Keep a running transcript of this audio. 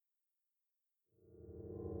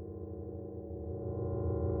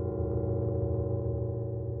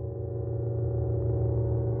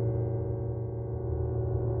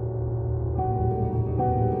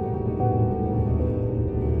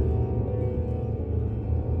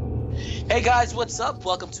Hey guys, what's up?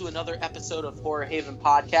 Welcome to another episode of Horror Haven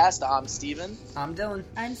Podcast. I'm Steven. I'm Dylan.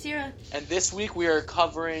 I'm Sierra. And this week we are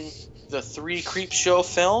covering the 3 Creepshow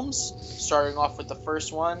films, starting off with the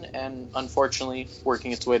first one and unfortunately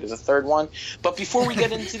working its way to the third one. But before we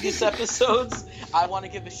get into these episodes, I want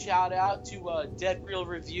to give a shout out to Dead Real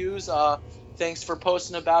Reviews. Thanks for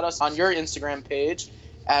posting about us on your Instagram page.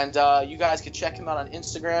 And you guys can check him out on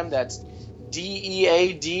Instagram. That's DEADREEL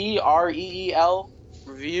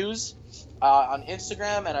Reviews. On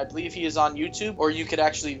Instagram, and I believe he is on YouTube, or you could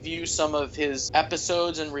actually view some of his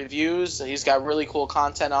episodes and reviews. He's got really cool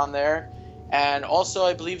content on there. And also,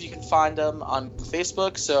 I believe you can find him on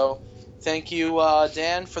Facebook. So thank you,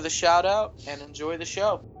 Dan, for the shout out, and enjoy the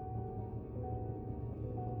show.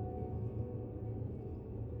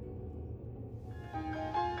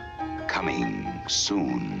 Coming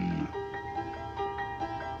soon.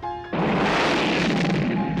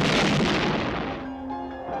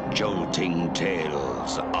 Jolting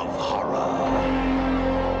tales of horror.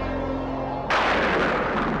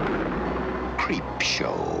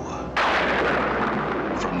 Creepshow.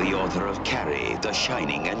 From the author of Carrie, The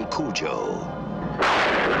Shining, and Cujo.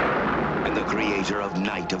 And the creator of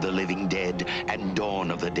Night of the Living Dead and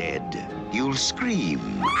Dawn of the Dead. You'll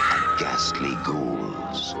scream at ghastly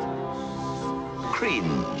ghouls.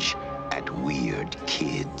 Cringe at weird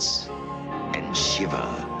kids. And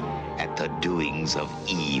shiver at the doings of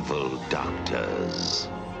evil doctors.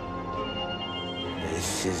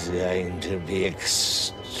 This is going to be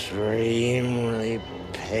extremely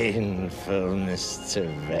painful, Mr.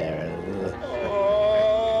 Verrill.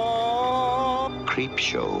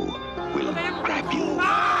 Creepshow will grab you,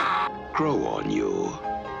 grow on you,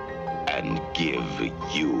 and give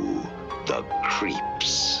you the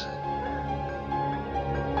creeps.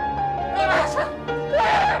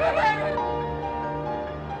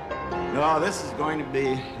 No, this is going to be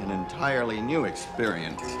an entirely new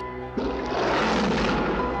experience.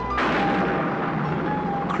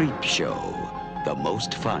 Creepshow, the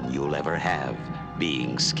most fun you'll ever have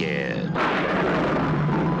being scared.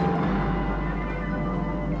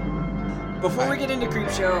 Before we get into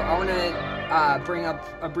Creepshow, I want to bring up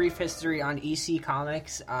a brief history on EC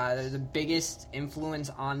Comics. They're the biggest influence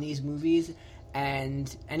on these movies,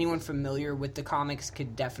 and anyone familiar with the comics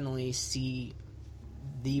could definitely see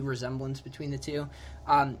the resemblance between the two.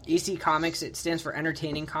 EC Comics, it stands for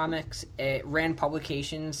Entertaining Comics. It ran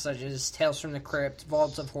publications such as Tales from the Crypt,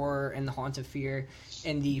 Vaults of Horror, and The Haunt of Fear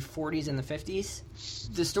in the 40s and the 50s.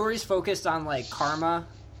 The stories focused on like karma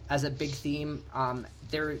as a big theme.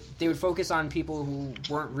 They would focus on people who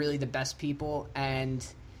weren't really the best people, and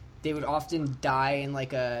they would often die in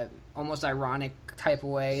like a almost ironic type of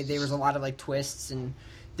way. There was a lot of like twists, and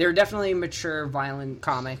they were definitely mature, violent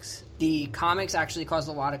comics. The comics actually caused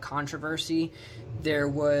a lot of controversy. There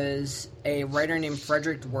was a writer named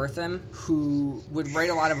Frederick Wertham who would write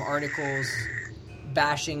a lot of articles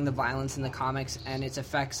bashing the violence in the comics and its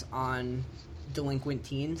effects on delinquent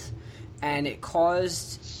teens. And it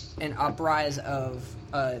caused an uprise of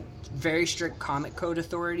a very strict comic code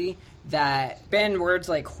authority that banned words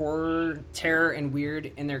like horror, terror, and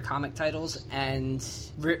weird in their comic titles, and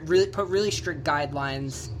really put really strict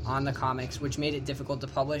guidelines on the comics, which made it difficult to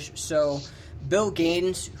publish. So Bill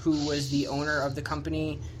Gaines, who was the owner of the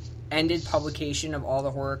company, ended publication of all the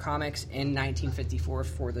horror comics in 1954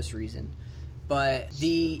 for this reason. But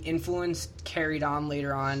the influence carried on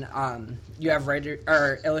later on. You have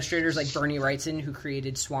illustrators like Bernie Wrightson, who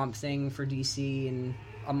created Swamp Thing for DC, and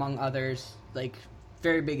among others, like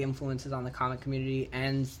very big influences on the comic community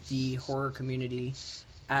and the horror community,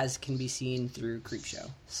 as can be seen through Creepshow.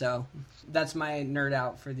 So that's my nerd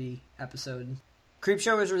out for the episode.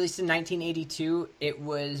 Creepshow was released in 1982. It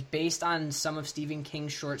was based on some of Stephen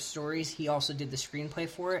King's short stories. He also did the screenplay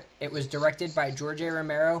for it. It was directed by George A.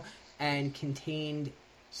 Romero and contained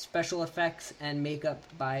special effects and makeup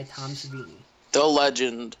by Tom Savini. The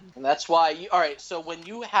legend. And that's why alright, so when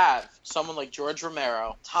you have someone like George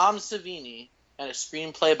Romero, Tom Savini, and a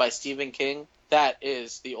screenplay by Stephen King, that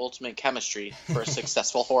is the ultimate chemistry for a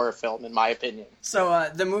successful horror film, in my opinion. So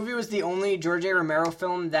the movie was the only George A. Romero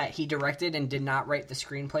film that he directed and did not write the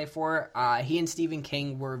screenplay for. He and Stephen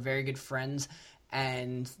King were very good friends,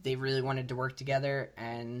 and they really wanted to work together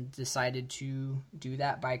and decided to do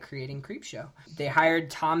that by creating Creepshow. They hired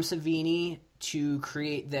Tom Savini to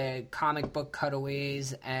create the comic book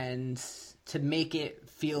cutaways and to make it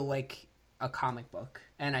feel like a comic book.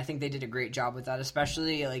 And I think they did a great job with that,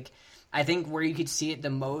 especially like I think where you could see it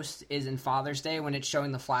the most is in Father's Day when it's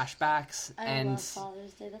showing the flashbacks. I love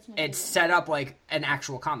Father's Day. That's my it's favorite. set up like an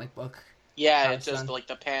actual comic book. Yeah, how it it's does done. like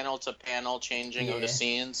the panel to panel changing of Yeah. the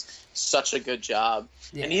scenes. Such a good job.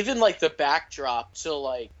 Yeah. And even like the backdrop to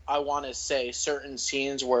like I want to say certain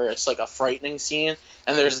scenes where it's like a frightening scene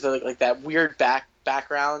and there's like that weird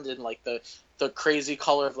background and like the crazy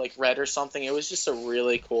color of like red or something. It was just a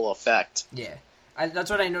really cool effect. Yeah, that's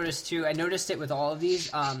what I noticed too. I noticed it with all of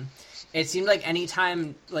these. It seemed like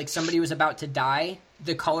anytime like somebody was about to die,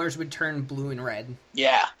 the colors would turn blue and red.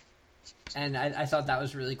 Yeah. And I thought that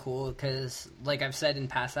was really cool because, like I've said in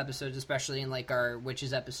past episodes, especially in like our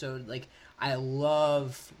witches episode, like I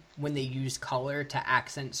love when they use color to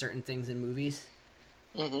accent certain things in movies.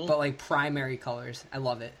 Mm-hmm. But like primary colors, I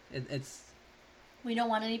love it. It's We don't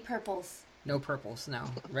want any purples. no purples, no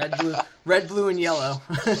red, blue, and yellow.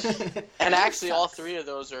 And actually, all three of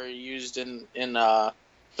those are used in the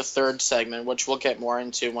third segment, which we'll get more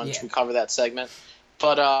into once we cover that segment.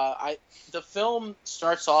 But the film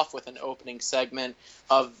starts off with an opening segment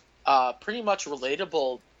of pretty much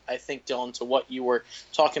relatable, I think, Dylan, to what you were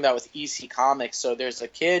talking about with EC Comics. So there's a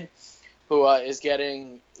kid who is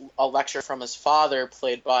getting a lecture from his father,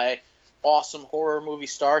 played by awesome horror movie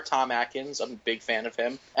star Tom Atkins. I'm a big fan of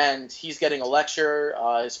him. And he's getting a lecture.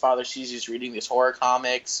 His father sees he's reading these horror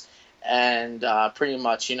comics and pretty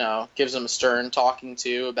much, gives him a stern talking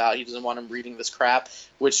to about he doesn't want him reading this crap,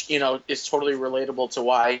 which, is totally relatable to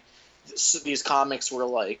why these comics were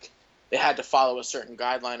like, they had to follow a certain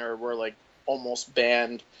guideline or were like almost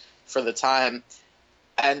banned for the time.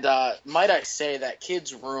 And might I say that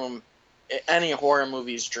kid's room, any horror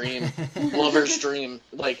movie's dream, lover's dream.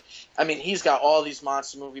 Like, I mean, he's got all these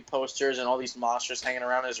monster movie posters and all these monsters hanging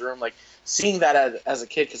around his room. Like, seeing that as a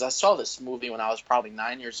kid, because I saw this movie when I was probably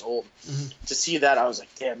 9 years old. Mm-hmm. To see that, I was like,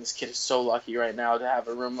 damn, this kid is so lucky right now to have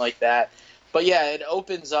a room like that. But yeah, it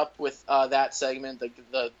opens up with that segment,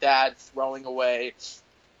 the dad throwing away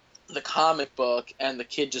the comic book and the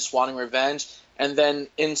kid just wanting revenge, and then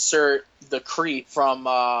insert the creep from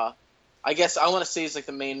I guess I want to say he's like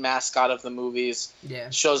the main mascot of the movies.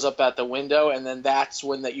 Yeah. Shows up at the window, and then that's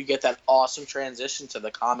when you get that awesome transition to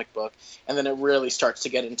the comic book, and then it really starts to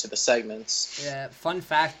get into the segments. Yeah. Fun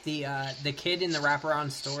fact: the kid in the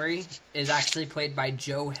wraparound story is actually played by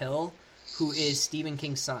Joe Hill, who is Stephen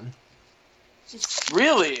King's son.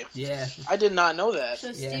 Really? Yeah. I did not know that. So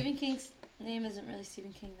Yeah. Stephen King's name isn't really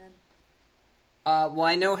Stephen King then. Well,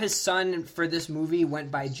 I know his son for this movie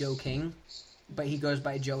went by Joe King, but he goes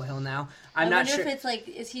by Joe Hill now. I'm not wonder sure. if it's like,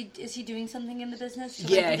 is he doing something in the business? So,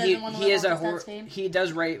 Yeah, like, he doesn't want to he live is off a his horror. dad's fame? He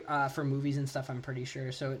does write for movies and stuff. I'm pretty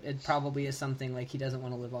sure. So it probably is something like he doesn't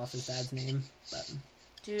want to live off his dad's name. But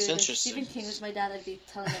Dude, It's if interesting. Stephen King was my dad, I'd be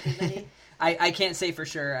telling everybody. I can't say for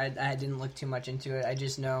sure. I didn't look too much into it. I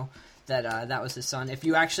just know that that was his son. If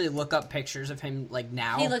you actually look up pictures of him like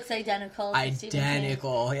now, He looks identical. To Stephen King.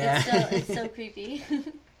 identical. Yeah. It's so creepy.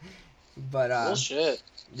 But Bullshit.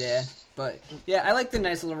 yeah, but yeah, I like the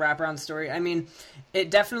nice little wraparound story. I mean, it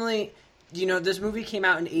definitely, this movie came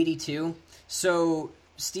out in '82, so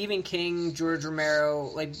Stephen King, George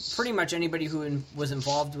Romero, like pretty much anybody who was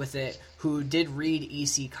involved with it, who did read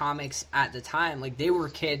EC Comics at the time, like they were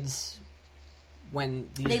kids when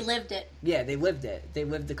They lived it. Yeah, they lived it. They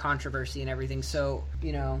lived the controversy and everything. So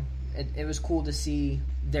it was cool to see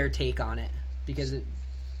their take on it because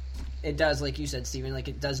it does, like you said, Steven, like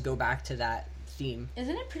it does go back to that theme.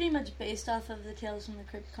 Isn't it pretty much based off of the Tales from the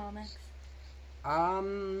Crypt comics?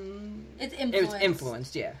 It's influenced. It was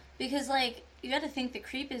influenced, yeah. Because, like, you got to think the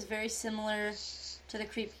Creep is very similar to the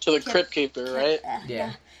Creep. To the Crypt Keeper, right? Yeah.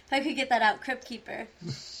 If I could get that out, Crypt Keeper.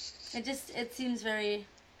 It seems very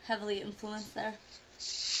heavily influenced there.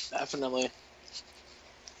 Definitely.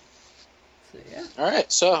 So, yeah. All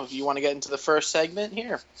right, so you want to get into the first segment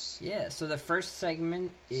here? Yeah, so the first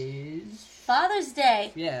segment is... Father's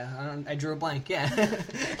Day. Yeah, I drew a blank, yeah.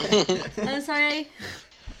 I'm sorry.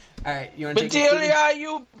 All right, you want to take it, Bedelia,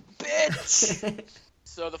 you bitch!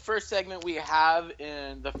 So the first segment we have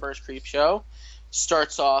in the first Creep Show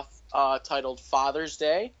starts off titled Father's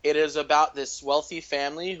Day. It is about this wealthy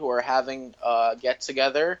family who are having a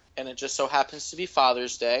get-together, and it just so happens to be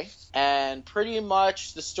Father's Day. And pretty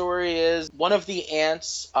much the story is one of the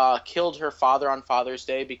aunts killed her father on Father's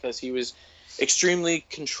Day because he was extremely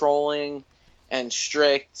controlling and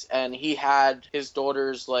strict, and he had his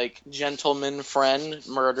daughter's gentleman friend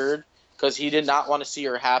murdered because he did not want to see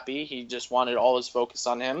her happy. He just wanted all his focus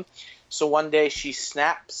on him. So one day she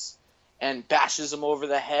snaps and bashes him over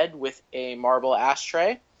the head with a marble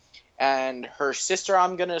ashtray, and her sister,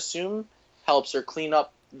 I'm going to assume, helps her clean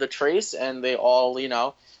up the trace, and they all,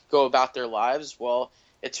 go about their lives. Well,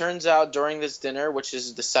 it turns out during this dinner, which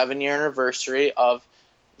is the 7-year anniversary of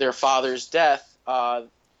their father's death,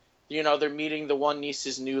 they're meeting the one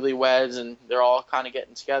niece's newlyweds, and they're all kind of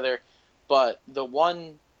getting together. But the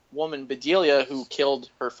one woman, Bedelia, who killed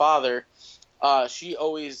her father, she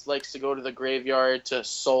always likes to go to the graveyard to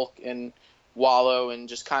sulk and wallow and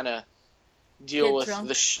just kind of deal Get with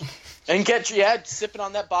drunk. and sipping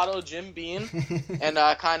on that bottle of Jim Beam and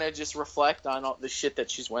kind of just reflect on all the shit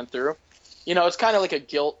that she's went through. It's kind of like a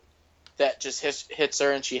guilt that just hits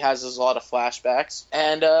her, and she has a lot of flashbacks.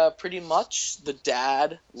 And pretty much the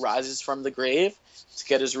dad rises from the grave to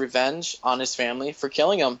get his revenge on his family for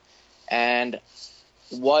killing him. And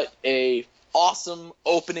what a awesome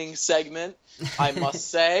opening segment, I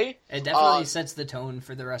must say. It definitely sets the tone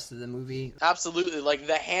for the rest of the movie. Absolutely. Like,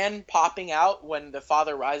 the hand popping out when the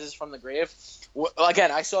father rises from the grave.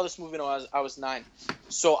 Again, I saw this movie when I was 9.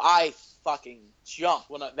 So I fucking jumped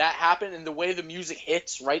when that happened, and the way the music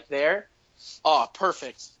hits right there. Oh,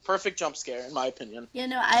 perfect. Perfect jump scare, in my opinion. Yeah,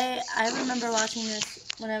 no, I remember watching this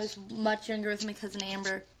when I was much younger with my cousin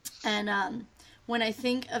Amber. And when I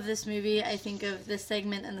think of this movie, I think of this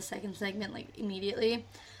segment and the second segment, like, immediately.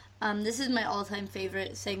 This is my all-time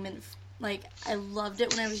favorite segment. Like, I loved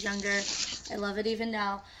it when I was younger. I love it even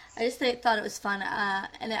now. I just thought it was fun.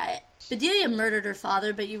 Bedelia murdered her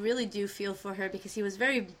father, but you really do feel for her because he was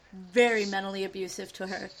very, very mentally abusive to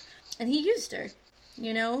her. And he used her,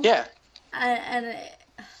 Yeah.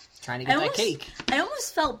 Trying to get that cake. I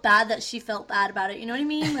almost felt bad that she felt bad about it. You know what I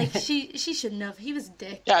mean? Like, she shouldn't have. He was a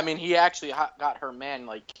dick. Yeah, I mean, he actually got her man,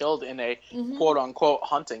 like, killed in a quote-unquote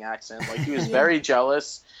hunting accident. Like, he was very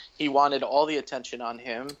jealous. He wanted all the attention on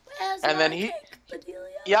him. And then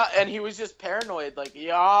and he was just paranoid. Like,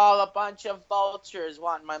 y'all a bunch of vultures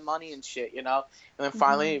wanting my money and shit, And then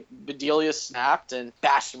finally, Bedelia snapped and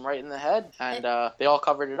bashed him right in the head. And they all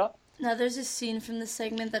covered it up. Now, there's a scene from this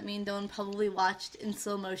segment that me and Dylan probably watched in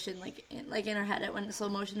slow motion, like in our head. It went in slow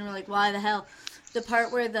motion, and we're like, "Why the hell?" The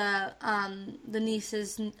part where the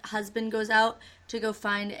niece's husband goes out to go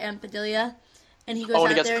find Aunt Bedelia, and he goes out and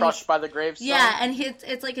he gets there crushed by the gravestone. Yeah, and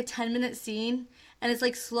it's like a 10-minute scene, and it's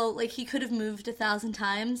like slow. Like, he could have moved 1,000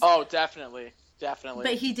 times. Oh, definitely. Definitely.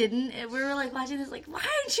 But he didn't. We were like watching this, like, why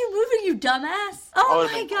aren't you moving, you dumbass? Oh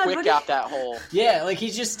my god! Quick out that hole. Yeah, like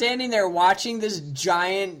he's just standing there watching this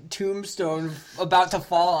giant tombstone about to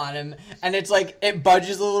fall on him, and it's like it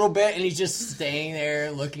budges a little bit, and he's just staying there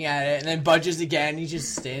looking at it, and then budges again. He's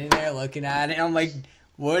just standing there looking at it. And I'm like,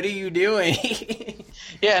 what are you doing?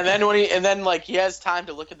 Yeah, and then he has time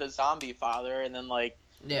to look at the zombie father, and then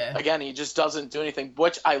yeah. Again, he just doesn't do anything,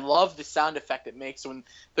 which I love the sound effect it makes when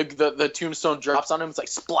the tombstone drops on him. It's like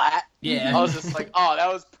splat. Yeah. I was just like, oh,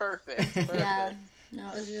 that was perfect. Yeah. No,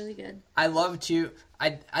 it was really good. I love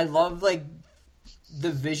I love like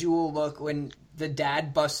the visual look when the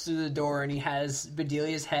dad busts through the door and he has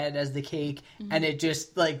Bedelia's head as the cake, and it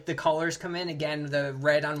just like the colors come in again, the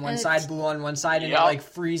red on one side, blue on one side, and it like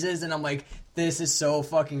freezes, and I'm like, this is so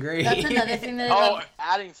fucking great. That's another thing that I love.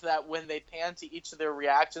 Adding to that, when they pan to each of their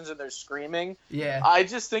reactions and they're screaming, yeah, I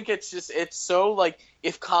just think it's so like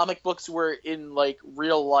if comic books were in like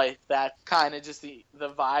real life, that kind of just the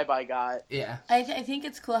vibe I got. Yeah, I think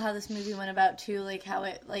it's cool how this movie went about too, like how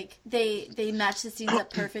it like they match the scenes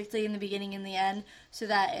up perfectly in the beginning and the end, so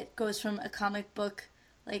that it goes from a comic book,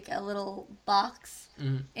 like a little box,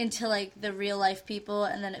 into like the real life people,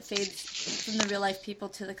 and then it fades from the real life people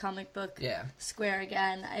to the comic book square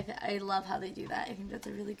again. I love how they do that. I think that's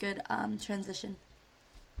a really good transition.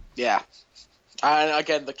 Yeah. And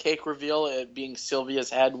again, the cake reveal, it being Sylvia's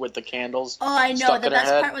head with the candles. Oh, I know. The best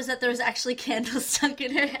part was that there was actually candles stuck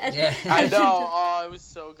in her head. Yeah. I know. Oh, it was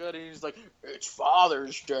so good. And he's like, it's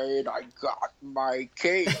Father's Day and I got my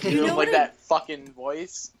cake. You know, like that fucking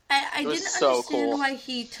voice. I didn't understand why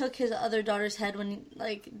he took his other daughter's head when,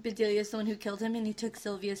 like, Bedelia's the one who killed him, and he took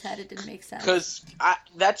Sylvia's head. It didn't make sense. Because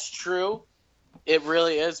that's true. It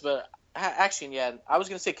really is. But actually, yeah, I was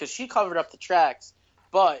going to say, because she covered up the tracks,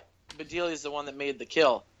 but Bedelia's the one that made the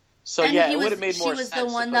kill. So, and it would have made more sense. She was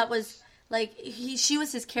the one that was, like, she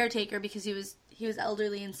was his caretaker because he was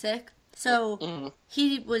elderly and sick. So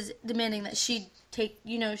he was demanding that she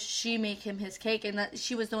make him his cake, and that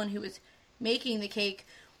she was the one who was making the cake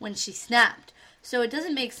when she snapped. So it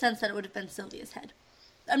doesn't make sense that it would have been Sylvia's head.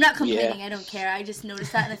 I'm not complaining, I don't care. I just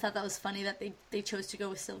noticed that, and I thought that was funny that they chose to go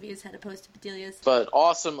with Sylvia's head opposed to Bedelia's. But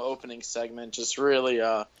awesome opening segment, just really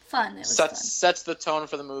fun. It was fun. Sets the tone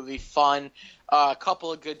for the movie. Fun. A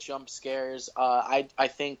couple of good jump scares. I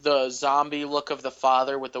think the zombie look of the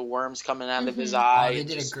father with the worms coming out of his eye. Oh, they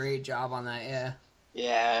did a great job on that, yeah.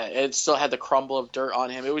 Yeah, it still had the crumble of dirt on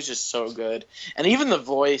him. It was just so good. And even the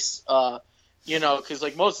voice, You know, because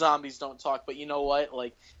like most zombies don't talk, but you know what?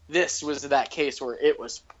 Like this was that case where it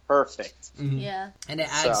was perfect. Mm-hmm. Yeah. And it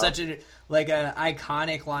adds such an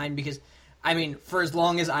iconic line because, I mean, for as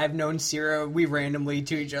long as I've known Sierra, we randomly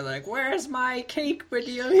to each other like, "Where's my cake,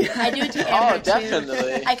 Bedelia?" I do it to Amber too.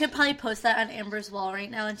 Definitely. I could probably post that on Amber's wall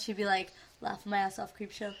right now, and she'd be like, laughing my ass off,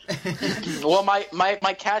 Creep Show. Well,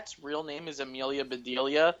 my cat's real name is Amelia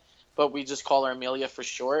Bedelia, but we just call her Amelia for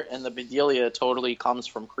short, and the Bedelia totally comes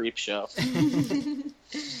from Creep Show.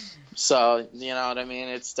 So, you know what I mean?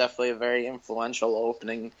 It's definitely a very influential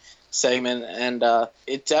opening segment, and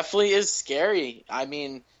it definitely is scary. I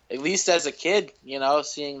mean, at least as a kid, you know,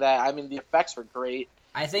 seeing that. I mean, the effects were great.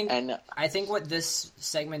 I think what this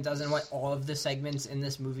segment does and what all of the segments in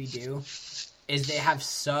this movie do is they have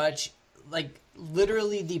such, like,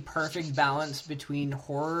 literally the perfect balance between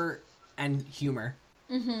horror and humor.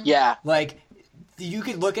 Mm-hmm. Yeah. Like, you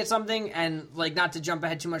could look at something and, like, not to jump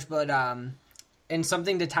ahead too much, but and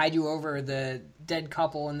something to tide you over, the dead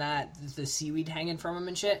couple and that, the seaweed hanging from him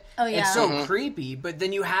and shit. Oh, yeah. It's so creepy, but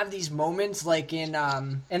then you have these moments, like in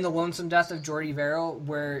The Lonesome Death of Jordy Verrill,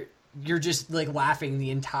 where you're just, like, laughing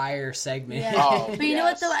the entire segment. Yeah. Oh, But you know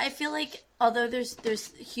what, though? I feel like, although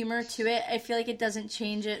there's humor to it, I feel like it doesn't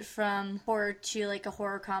change it from horror to, like, a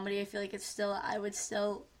horror comedy. I feel like I would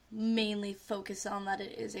still mainly focus on that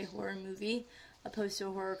it is a horror movie opposed to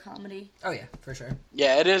a horror comedy. Oh, yeah, for sure.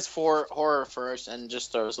 Yeah, it is for horror first and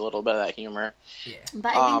just throws a little bit of that humor. Yeah.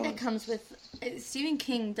 But I think that comes with... Stephen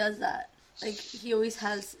King does that. Like, he always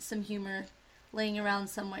has some humor laying around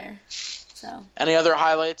somewhere. So. Any other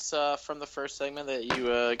highlights from the first segment that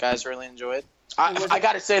you guys really enjoyed? I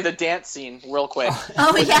gotta say the dance scene real quick.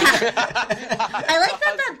 Oh yeah, I like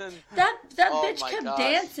that Oh, bitch my kept gosh.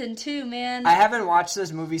 dancing too, man. I haven't watched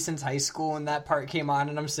this movie since high school, and that part came on,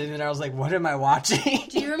 and I'm sitting there, I was like, what am I watching?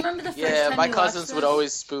 Do you remember the first Yeah, time my you cousins watched would this?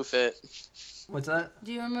 always spoof it. What's that?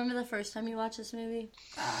 Do you remember the first time you watched this movie?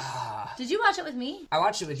 Did you watch it with me? I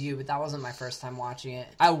watched it with you, but that wasn't my first time watching it.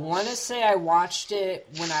 I want to say I watched it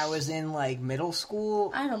when I was in, like, middle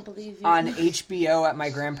school I don't believe you. on HBO at my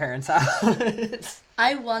grandparents' house.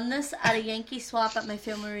 I won this at a Yankee swap at my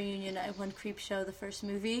family reunion. I won Creep Show, the first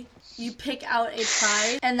movie. You pick out a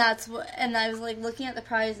prize, and I was like looking at the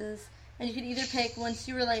prizes, and you could either pick once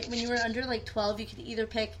you were like when you were under like 12, you could either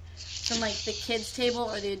pick from like the kids table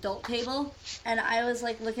or the adult table. And I was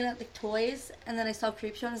like looking at the toys, and then I saw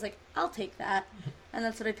Creep Show, and I was like, I'll take that, and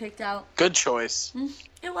that's what I picked out. Good choice.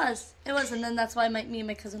 It was, and then that's why me and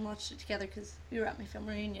my cousin watched it together because we were at my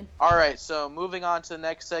family reunion. All right, so moving on to the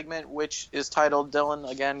next segment, which is titled Dylan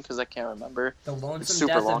again because I can't remember. The It's Lonesome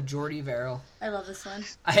super Death long. of Jordy Verrill. I love this one.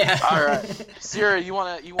 All right, Sierra, you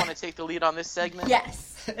wanna take the lead on this segment? Yes.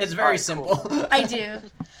 It's very Alright, simple. cool. I do.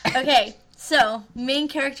 Okay, so main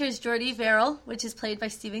character is Jordy Verrill, which is played by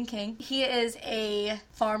Stephen King. He is a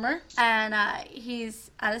farmer, and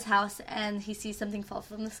he's at his house, and he sees something fall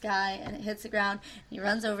from the sky, and it hits the ground. And he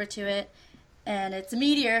runs over to it, and it's a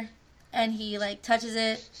meteor, and he like touches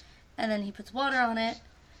it, and then he puts water on it,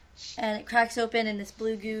 and it cracks open, and this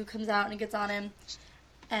blue goo comes out, and it gets on him,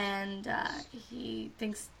 and he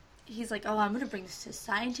thinks he's like, oh, I'm gonna bring this to a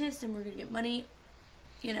scientist, and we're gonna get money.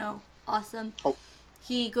 You know, awesome. Oh.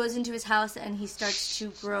 He goes into his house and he starts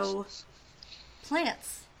to grow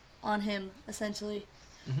plants on him, essentially.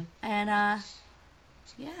 Mm-hmm. And,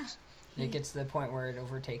 yeah. It gets to the point where it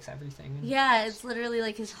overtakes everything. Yeah, it's literally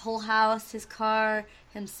like his whole house, his car,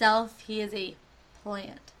 himself. He is a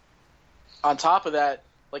plant. On top of that,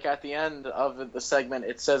 like at the end of the segment,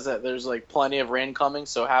 it says that there's like plenty of rain coming,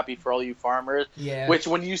 so happy for all you farmers. Yeah. Which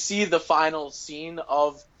when you see the final scene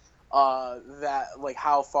of that, like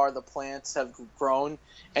how far the plants have grown,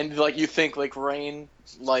 and like you think like rain,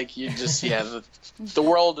 like you just the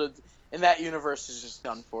world in that universe is just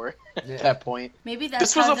done for at that point. Maybe that's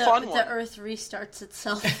This was how a fun the one. Earth restarts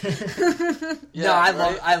itself. Yeah, No,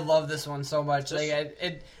 right? I love this one so much. Like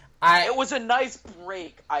It was a nice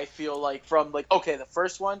break, I feel like, from like, okay, the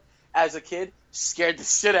first one as a kid scared the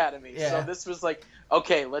shit out of me. Yeah. So this was like,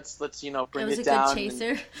 okay, let's bring It was it a down. good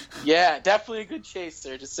chaser. Yeah, definitely a good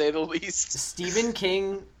chaser to say the least. Stephen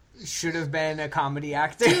King should have been a comedy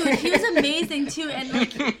actor. Dude, he was amazing too, and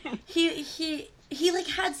like he like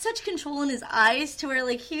had such control in his eyes to where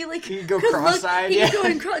like he He'd go could cross-eyed, He yeah.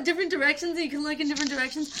 could go in different directions. And he could look in different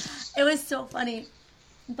directions. It was so funny.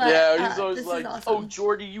 But Yeah, he's always this like, is awesome. "Oh,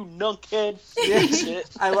 Jordy, you nunkhead." Yeah. Shit.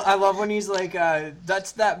 I love when he's like,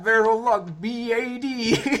 that's that Verrill luck,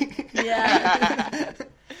 B-A-D. Yeah.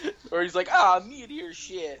 Or he's like, meteor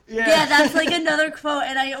shit. Yeah, that's like another quote,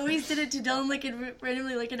 and I always did it to Dylan, like, and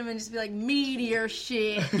randomly look at him and just be like, meteor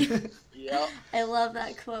shit. Yeah. I love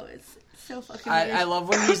that quote. It's so fucking I weird. love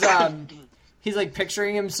when he's he's like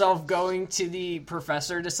picturing himself going to the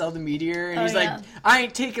professor to sell the meteor, and Oh, he's yeah. like, I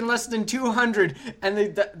ain't taking less than 200. And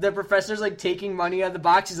the professor's like taking money out of the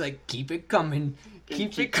box. He's like, keep it coming.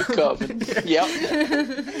 Keep it coming. Yep.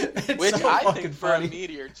 It's Which so I fucking think for funny. a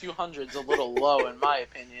meteor, 200's a little low in my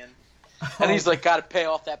opinion. And he's like, got to pay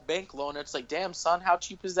off that bank loan. It's like, damn, son, how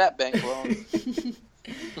cheap is that bank loan?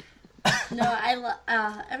 No,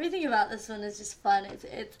 I everything about this one is just fun.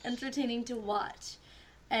 It's entertaining to watch.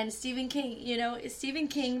 And Stephen King, Stephen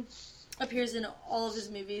King appears in all of his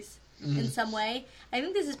movies in some way. I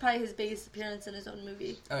think this is probably his biggest appearance in his own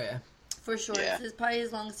movie. Oh, yeah. For sure. Yeah. This is probably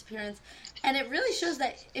his longest appearance. And it really shows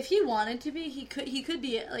that if he wanted to be, he could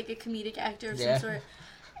be like a comedic actor of Yeah. some sort.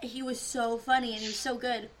 He was so funny and he was so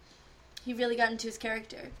good. He really got into his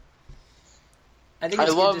character. I think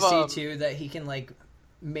it's love, good to see, too, that he can, like,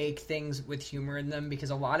 make things with humor in them,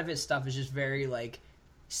 because a lot of his stuff is just very, like,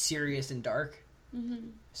 serious and dark. Mm-hmm.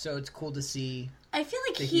 So it's cool to see. I feel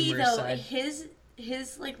like the he, humorous though, side.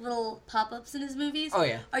 his like little pop-ups in his movies Oh,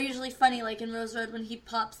 yeah. are usually funny, like in Rose Red when he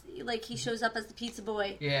pops, like he shows up as the pizza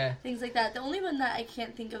boy. Yeah. Things like that. The only one that I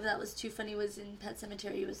can't think of that was too funny was in Pet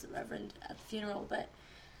Sematary. He was the Reverend at the funeral, but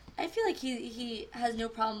I feel like he has no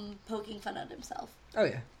problem poking fun at himself. Oh,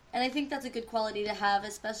 yeah. And I think that's a good quality to have,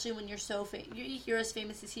 especially when you're as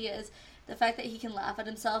famous as he is. The fact that he can laugh at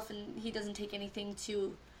himself and he doesn't take anything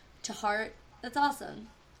to heart, that's awesome.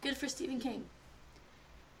 Good for Stephen King.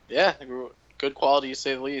 Yeah, good quality to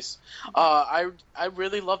say the least. I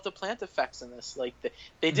really love the plant effects in this. Like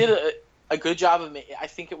they did a good job of I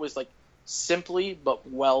think it was like simply but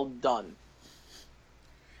well done.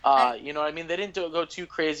 You know what I mean? They didn't go too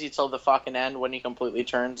crazy till the fucking end when he completely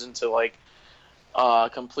turns into like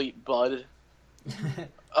complete bud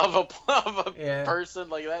of a Yeah. person.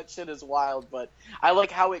 Like that shit is wild. But I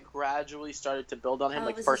like how it gradually started to build on him. How it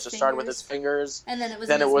Like was first his it started with his fingers, And then it was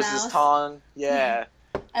then in it was mouth. his tongue. Yeah.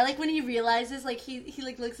 I like when he realizes, like, he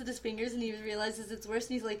like looks at his fingers and he realizes it's worse,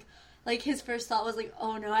 and he's like his first thought was like,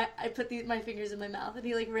 oh no, I put my fingers in my mouth, and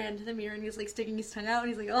he like ran to the mirror and he was like sticking his tongue out, and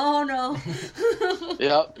he's like, oh no.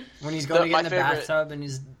 Yep. When he's going to get My in the favorite- bathtub and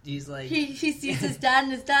he's like... he sees his dad,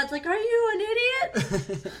 and his dad's like, are you an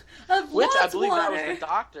idiot? I've Which I lost believe that was water. the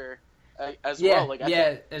doctor as yeah, well. Like, I yeah,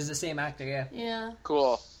 think- it's the same actor, yeah. Yeah.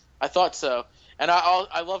 cool. I thought so. And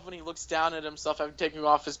I love when he looks down at himself after taking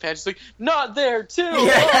off his pants. He's like, not there, too!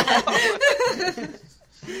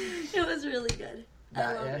 It was really good.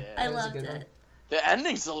 That I was a loved good one. it. The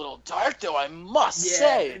ending's a little dark, though, I must Yeah,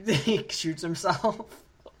 say. he shoots himself.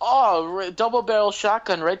 Oh, double barrel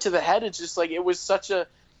shotgun right to the head. It's just like, it was such a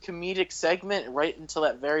comedic segment right until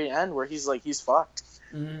that very end where he's like, he's fucked.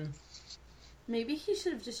 Mm. Maybe he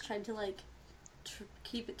should have just tried to like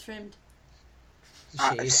keep it trimmed.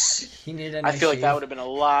 Shave. He needed a I nice feel like that shave. would have been a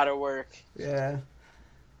lot of work. Yeah.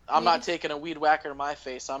 I'm not taking a weed whacker to my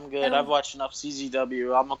face. I'm good. Oh. I've watched enough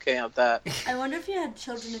CZW. I'm okay with that. I wonder if he had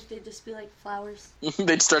children, if they'd just be like flowers.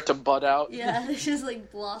 They'd start to bud out. Yeah, they just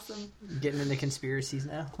like blossom. Getting into conspiracies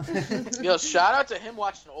now. Yo, shout out to him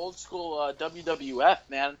watching old school WWF,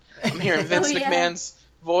 man. I'm hearing Vince Oh, yeah. McMahon's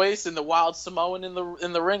voice and the Wild Samoan in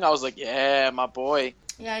the ring. I was like, yeah, my boy.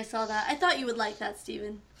 Yeah, I saw that. I thought you would like that,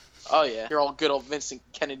 Steven. Oh yeah, you're all good old Vincent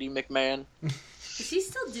Kennedy McMahon. Is he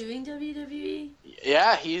still doing WWE?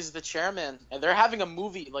 Yeah, he's the chairman, and they're having a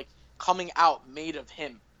movie like coming out made of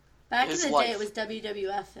him. Back His in the life. day, it was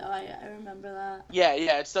WWF, though. I remember that. Yeah,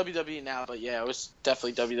 it's WWE now, but yeah, it was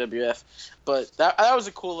definitely WWF. But that was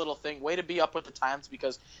a cool little thing. Way to be up with the times,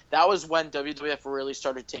 because that was when WWF really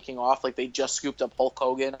started taking off. Like, they just scooped up Hulk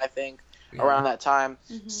Hogan, I think, around that time.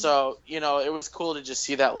 Mm-hmm. So, it was cool to just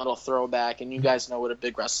see that little throwback, and you guys know what a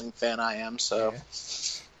big wrestling fan I am, so,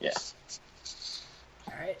 yeah.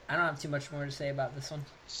 Alright, I don't have too much more to say about this one.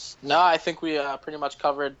 No, I think we pretty much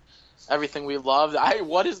covered everything we loved.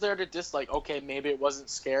 What is there to dislike? Okay, maybe it wasn't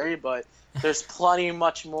scary, but there's plenty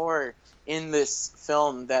much more in this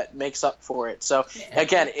film that makes up for it. So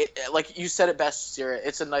again, like you said it best, Sarah,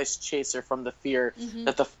 it's a nice chaser from the fear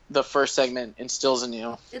that the first segment instills in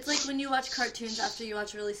you. It's like when you watch cartoons after you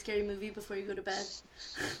watch a really scary movie before you go to bed.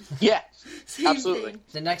 Yeah, Same absolutely. thing.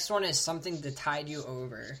 The next one is something to tide you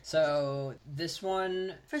over. So this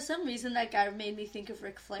one, For some reason, that guy made me think of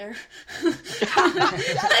Ric Flair. Yes,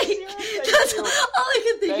 That's all I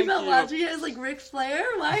could think Thank about you. watching it. I was like, Ric Flair?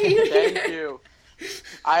 Why are you here? Thank you.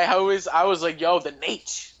 I was like, yo, the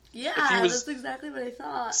Nate. Yeah, If he was- that's exactly what I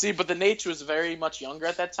thought. See, but the Nate was very much younger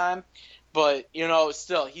at that time. But,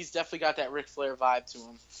 still, he's definitely got that Ric Flair vibe to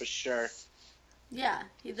him, for sure. Yeah,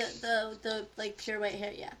 the like pure white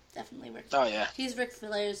hair. Yeah, definitely Ric Flair. Oh, yeah. He's Ric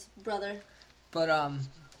Flair's brother. but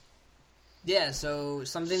yeah, so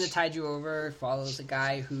something that tied you over follows a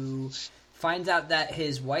guy who finds out that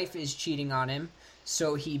his wife is cheating on him,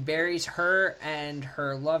 so he buries her and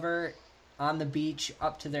her lover on the beach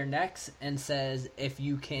up to their necks and says, if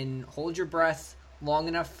you can hold your breath long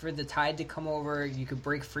enough for the tide to come over, you could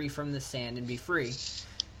break free from the sand and be free.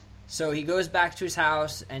 So he goes back to his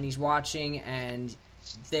house and he's watching, and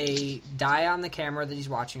they die on the camera that he's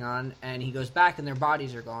watching on, and he goes back and their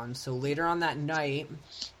bodies are gone. So later on that night,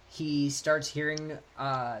 he starts hearing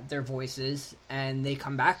their voices, and they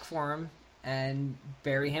come back for him and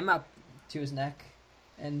bury him up to his neck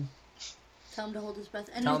and tell him to hold his breath.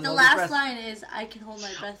 And Tell him to the hold his last breath. line is, I can hold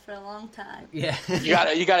my breath for a long time. yeah.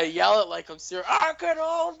 You gotta yell it like I'm serious. I can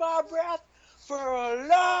hold my breath for a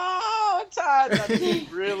long time. That he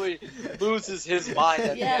really loses his mind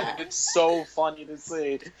at the end. And it's so funny to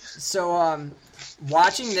see. So,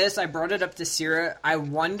 watching this, I brought it up to Sierra. I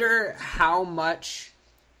wonder how much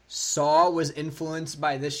Saw was influenced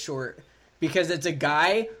by this short. Because it's a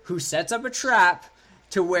guy who sets up a trap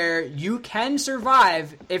to where you can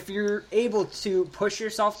survive if you're able to push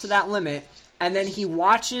yourself to that limit. And then he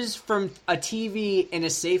watches from a TV in a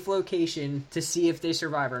safe location to see if they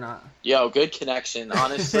survive or not. Yo, good connection,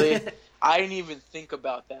 honestly. I didn't even think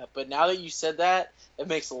about that. But now that you said that, it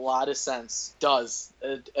makes a lot of sense. Does.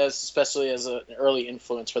 Especially as an early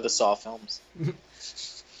influence for the Saw films.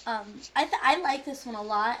 I like this one a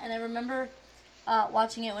lot, and I remember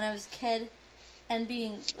watching it when I was a kid and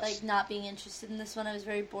being, like, not being interested in this one. I was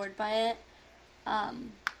very bored by it.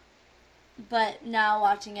 But now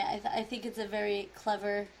watching it, I think it's a very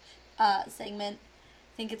clever segment.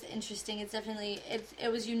 I think it's interesting. It's definitely,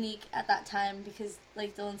 it was unique at that time because,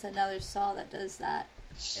 like Dylan said, now there's Saw that does that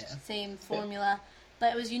same formula.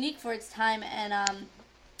 But it was unique for its time, and,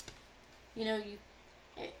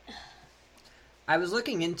 I was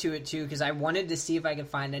looking into it too because I wanted to see if I could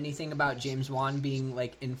find anything about James Wan being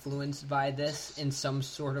like influenced by this in some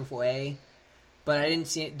sort of way, but I didn't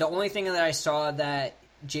see it. The only thing that I saw that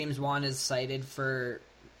James Wan is cited for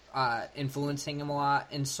influencing him a lot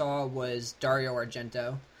in Saw was Dario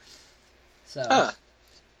Argento. So,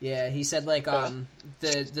 yeah, he said like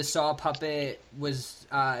the Saw puppet was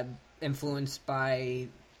influenced by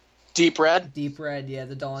Deep Red? Deep Red, yeah,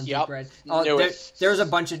 the doll in Yep. Deep Red. There's a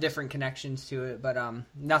bunch of different connections to it, but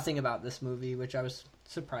nothing about this movie, which I was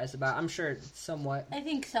surprised about. I'm sure somewhat. I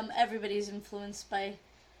think everybody's influenced by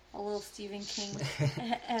a little Stephen King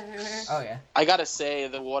everywhere. Oh, yeah. I gotta say,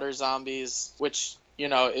 the water zombies, which,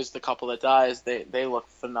 is the couple that dies, they look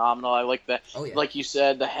phenomenal. I like the, like you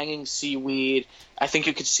said, the hanging seaweed. I think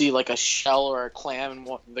you could see, like, a shell or a clam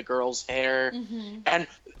in the girl's hair. Mm-hmm. And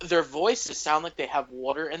their voices sound like they have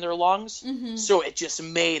water in their lungs, so it just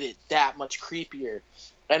made it that much creepier.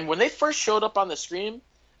 And when they first showed up on the screen,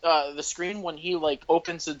 when he, like,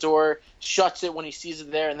 opens the door, shuts it when he sees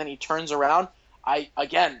it there, and then he turns around, I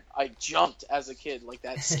jumped as a kid. Like,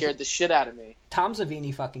 that scared the shit out of me. Tom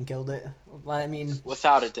Savini fucking killed it. I mean,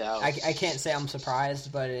 without a doubt. I can't say I'm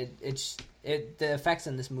surprised, but the effects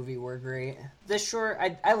in this movie were great. This short,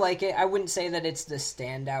 I like it. I wouldn't say that it's the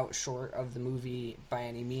standout short of the movie by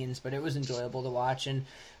any means, but it was enjoyable to watch, and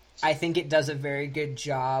I think it does a very good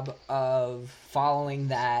job of following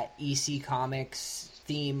that EC Comics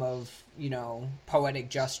theme of, poetic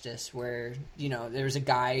justice, where, there's a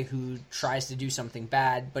guy who tries to do something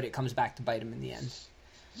bad, but it comes back to bite him in the end.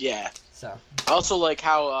 Yeah. So. I also like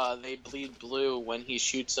how they bleed blue when he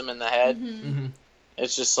shoots him in the head. Mm-hmm.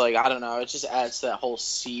 It's just like, I don't know, it just adds to that whole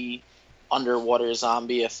sea underwater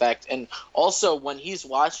zombie effect. And also, when he's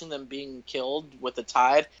watching them being killed with the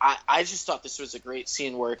tide, I just thought this was a great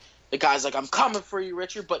scene where the guy's like, I'm coming for you,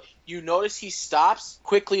 Richard, but you notice he stops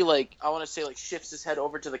quickly, like, I want to say, like, shifts his head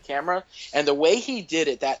over to the camera, and the way he did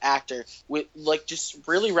it, that actor, like, just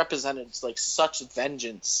really represented, like, such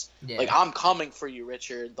vengeance. Yeah. Like, I'm coming for you,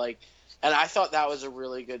 Richard, like, and I thought that was a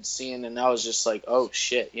really good scene, and I was just like, oh,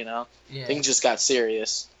 shit, Yeah. Things just got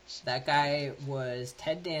serious. That guy was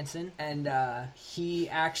Ted Danson, and he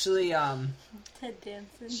actually... Ted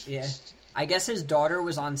Danson. Yeah. I guess his daughter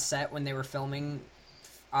was on set when they were filming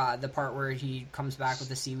the part where he comes back with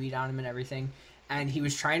the seaweed on him and everything, and he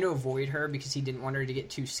was trying to avoid her because he didn't want her to get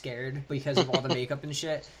too scared because of all the makeup and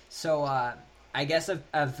shit. So I guess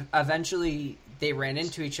eventually they ran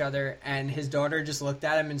into each other, and his daughter just looked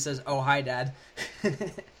at him and says, "Oh, hi, Dad."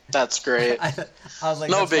 That's great. I was like,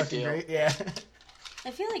 no that's big fucking deal. Great. Yeah.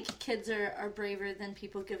 I feel like kids are braver than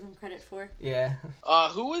people give them credit for. Yeah.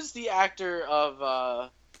 Who was the actor of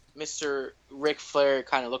Mr. Ric Flair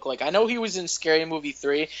kind of look like? I know he was in Scary Movie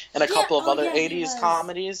 3 and a couple of other 80s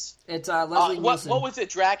comedies. It's Leslie Nielsen. What was it?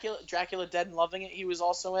 Dracula Dead and Loving It he was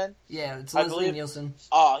also in? Yeah, it's Leslie Nielsen.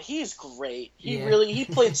 Oh, he's great. He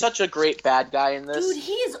played such a great bad guy in this. Dude,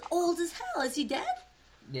 he is old as hell. Is he dead?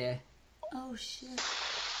 Yeah. Oh, shit.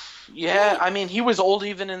 Yeah, I mean, he was old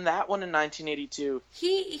even in that one in 1982.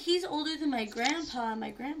 He's older than my grandpa.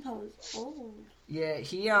 My grandpa was old. Yeah,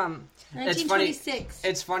 he 1926.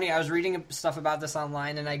 It's funny. I was reading stuff about this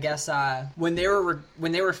online, and I guess when they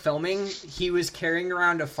were filming, he was carrying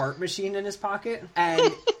around a fart machine in his pocket,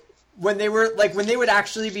 and when they would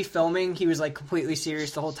actually be filming, he was like completely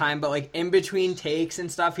serious the whole time. But like in between takes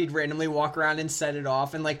and stuff, he'd randomly walk around and set it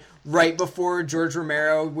off, and like right before George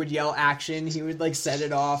Romero would yell action, he would like set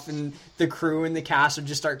it off, and the crew and the cast would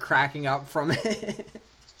just start cracking up from it.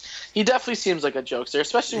 He definitely seems like a jokester,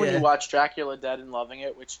 especially when you watch Dracula Dead and Loving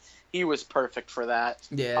It, which he was perfect for that.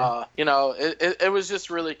 Yeah. It was just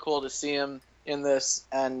really cool to see him in this,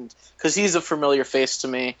 and because he's a familiar face to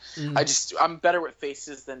me. I'm better with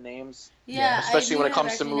faces than names. Yeah, especially when it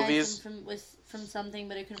comes to movies. From something,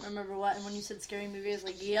 but I couldn't remember what. And when you said Scary Movie, I was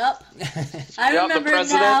like, "Yep, I remember the it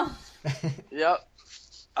now." Yep.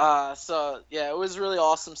 It was really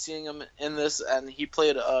awesome seeing him in this, and he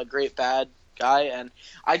played a great bad guy, and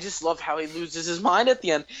I just love how he loses his mind at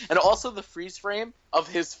the end, and also the freeze frame of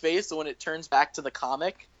his face when it turns back to the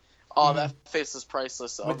comic. Oh, that face is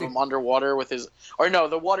priceless. Of him underwater with his,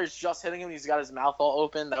 the water's just hitting him. He's got his mouth all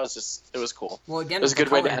open. It was cool. Well, again, it was a good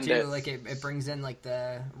way to end too. it. Like it brings in like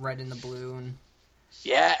the red and the blue and.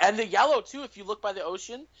 Yeah, and the yellow too. If you look by the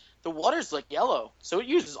ocean, the water's like yellow, so it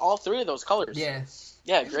uses all three of those colors. Yeah.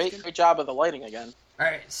 Yeah, great job of the lighting again. All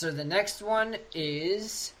right, so the next one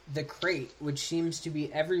is The Crate, which seems to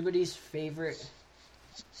be everybody's favorite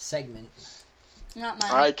segment. Not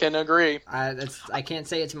mine. I can agree. I can't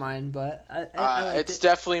say it's mine, but it's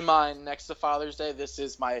definitely mine. Next to Father's Day, this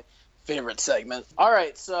is my favorite segment. All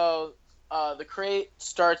right, so The Crate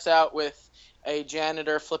starts out with a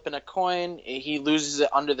janitor flipping a coin. He loses it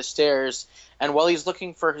under the stairs, and while he's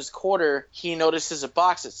looking for his quarter, he notices a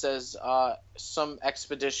box that says some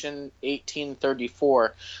expedition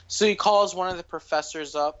 1834. So he calls one of the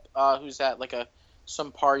professors up, who's at like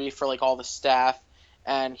some party for like all the staff,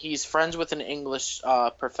 and he's friends with an English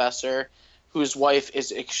professor whose wife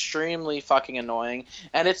is extremely fucking annoying.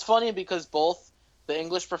 And it's funny because both the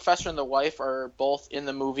English professor and the wife are both in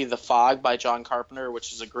the movie The Fog by John Carpenter,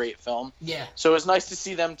 which is a great film. Yeah. So it was nice to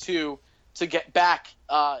see them two to get back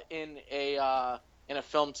in a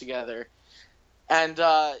film together. And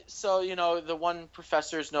so the one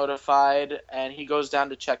professor is notified, and he goes down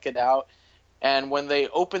to check it out. And when they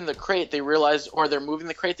open the crate, they realize, or they're moving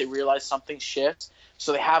the crate, they realize something shifts.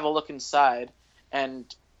 So they have a look inside, and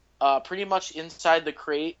pretty much inside the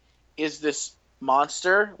crate is this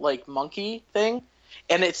monster, like monkey thing.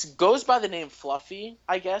 And it goes by the name Fluffy,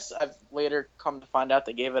 I guess. I've later come to find out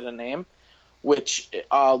they gave it a name, which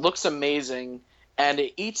looks amazing. And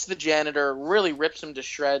it eats the janitor, really rips him to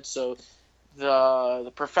shreds. So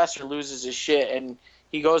the professor loses his shit, and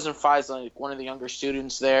he goes and finds like one of the younger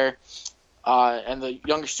students there. And the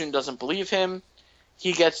younger student doesn't believe him.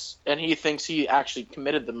 He thinks he actually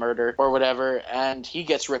committed the murder or whatever, and he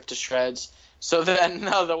gets ripped to shreds. So then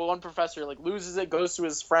the one professor loses it, goes to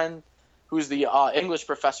his friend, who's the English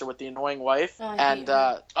professor with the annoying wife,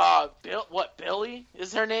 Billy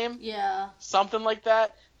is her name? Yeah. Something like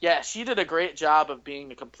that. Yeah, she did a great job of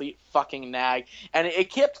being a complete fucking nag, and it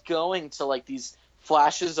kept going to these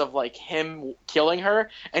flashes of him killing her,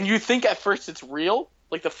 and you think at first it's real.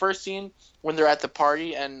 Like the first scene when they're at the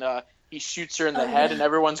party and he shoots her in the head and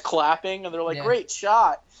everyone's clapping and they're like, great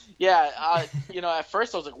shot. Yeah, at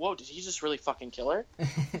first I was like, whoa, did he just really fucking kill her?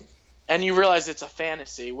 And you realize it's a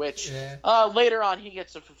fantasy, which later on he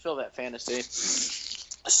gets to fulfill that fantasy.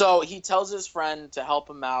 So he tells his friend to help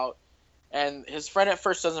him out, and his friend at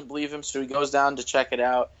first doesn't believe him, so he goes down to check it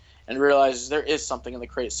out and realizes there is something in the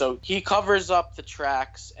crate. So he covers up the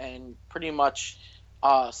tracks and pretty much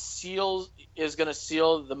is going to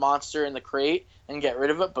seal the monster in the crate and get rid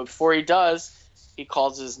of it. But before he does, he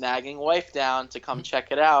calls his nagging wife down to come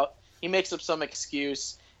check it out. He makes up some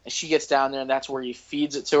excuse, and she gets down there, and that's where he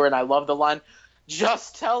feeds it to her. And I love the line,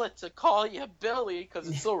 just tell it to call you Billy, because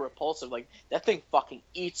it's so repulsive. Like, that thing fucking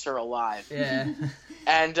eats her alive. Yeah.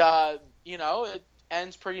 And, it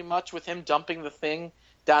ends pretty much with him dumping the thing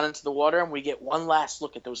down into the water, and we get one last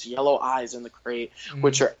look at those yellow eyes in the crate,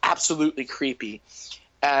 which are absolutely creepy.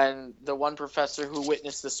 And the one professor who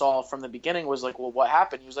witnessed this all from the beginning was like, well, what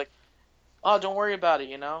happened? He was like, oh, don't worry about it,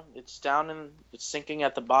 it's sinking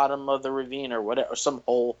at the bottom of the ravine or whatever, or some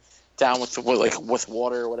hole. down with with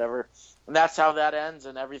water or whatever. And that's how that ends,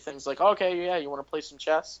 and everything's like, okay, yeah, you want to play some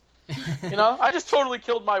chess? I just totally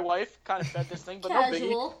killed my wife, kind of fed this thing, but no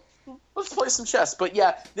biggie. Let's play some chess. But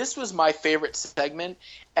yeah, this was my favorite segment,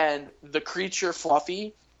 and the creature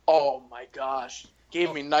Fluffy, oh my gosh,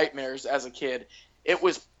 gave me nightmares as a kid. It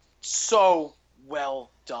was so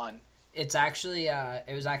well done. It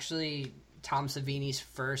was actually Tom Savini's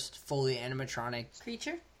first fully animatronic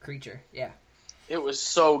creature. Yeah. It was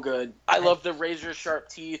so good. I love the razor sharp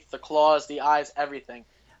teeth, the claws, the eyes, everything.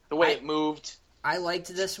 The way it moved. I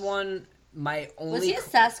liked this one. Was he a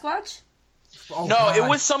Sasquatch? Oh, no, God. It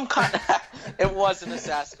was some kind of... It wasn't a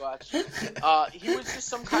Sasquatch. He was just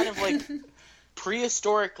some kind of,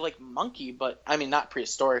 prehistoric, monkey, but... I mean, not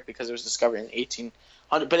prehistoric, because it was discovered in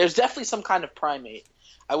 1800, but it was definitely some kind of primate.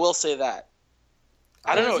 I will say that.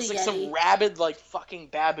 I don't know, it's like some rabid, fucking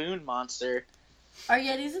baboon monster. Are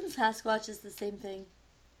Yetis and Sasquatches the same thing?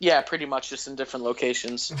 Yeah, pretty much, just in different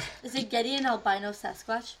locations. Is a Yeti an albino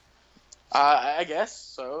Sasquatch? I guess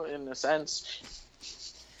so, in a sense.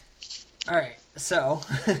 Alright, so...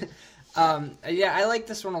 yeah, I like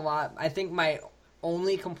this one a lot. I think my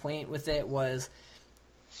only complaint with it was...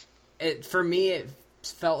 For me, it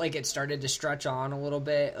felt like it started to stretch on a little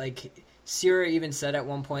bit. Sierra even said at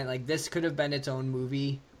one point, this could have been its own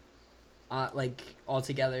movie,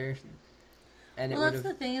 altogether. And that's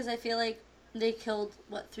the thing, is I feel like they killed,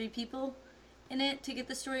 3 people in it to get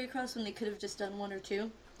the story across when they could have just done 1 or 2.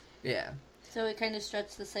 Yeah. So it kind of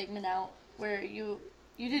stretched the segment out where you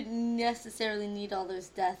didn't necessarily need all those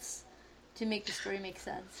deaths to make the story make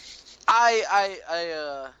sense.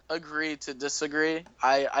 I agree to disagree.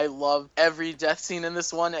 I love every death scene in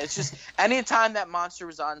this one. It's just anytime that monster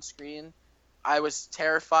was on screen, I was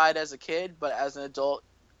terrified as a kid, but as an adult,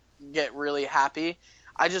 get really happy.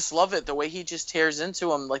 I just love it, the way he just tears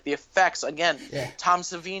into him, the effects. Again, yeah. Tom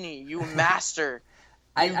Savini, you master,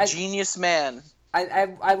 genius man.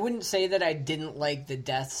 I wouldn't say that I didn't like the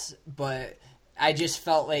deaths, but I just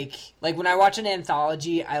felt like when I watch an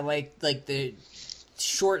anthology, I like the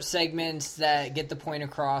short segments that get the point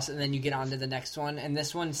across, and then you get on to the next one. And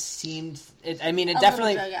this one seemed, it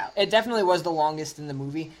definitely was the longest in the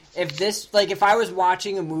movie. If I was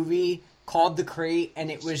watching a movie called The Crate, and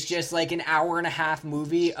it was just an hour and a half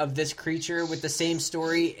movie of this creature with the same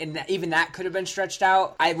story, and even that could have been stretched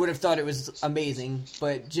out, I would have thought it was amazing.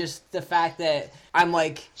 But just the fact that I'm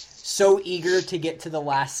so eager to get to the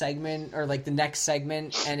last segment or the next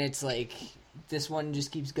segment, and it's this one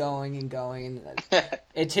just keeps going and going, and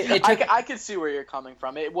it took. I could see where you're coming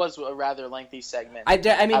from. It was a rather lengthy segment. I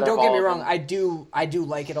mean, don't get me wrong. I do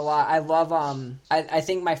like it a lot. I love. I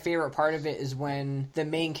think my favorite part of it is when the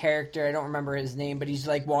main character, I don't remember his name, but he's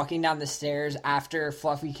walking down the stairs after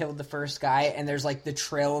Fluffy killed the first guy, and there's the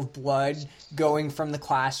trail of blood going from the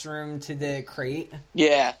classroom to the crate.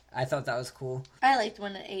 Yeah. I thought that was cool. I liked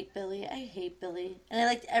when it ate Billy. I hate Billy. And I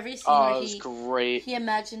liked every scene where it was great. He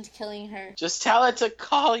imagined killing her. Just tell it to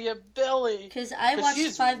call you Billy. Because I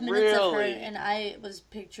watched 5 minutes of her, and I was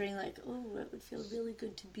picturing oh, it would feel really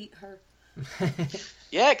good to beat her.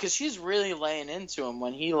 Yeah, because she's really laying into him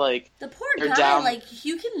when he, The poor guy,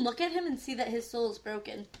 you can look at him and see that his soul is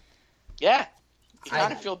broken. Yeah. You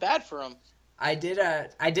kind of feel bad for him. I did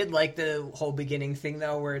like the whole beginning thing,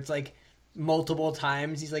 though, where it's multiple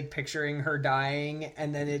times he's picturing her dying,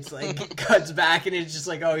 and then it's cuts back and it's just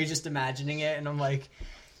oh, he's just imagining it, and I'm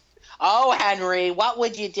oh, Henry, what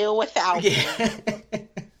would you do without me?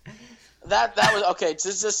 That was okay.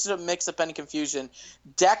 Just to mix up any confusion,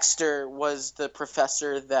 Dexter was the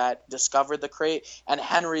professor that discovered the crate, and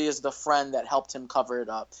Henry is the friend that helped him cover it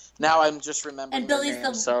up. Now I'm just remembering. And Billy's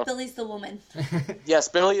name, Billy's the woman. Yes,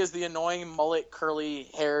 Billy is the annoying mullet,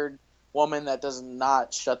 curly-haired woman that does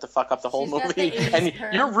not shut the fuck up the whole movie, and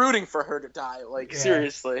you're rooting for her to die.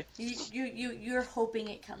 Seriously, you're hoping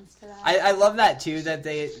it comes to that. I love that too. That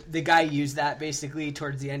the guy used that basically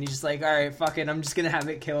towards the end. He's just all right, fuck it, I'm just gonna have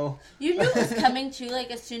it kill. You knew it was coming too.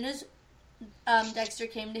 As soon as Dexter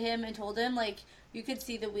came to him and told him, you could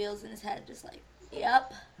see the wheels in his head, just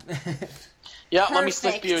yep. Yeah, let me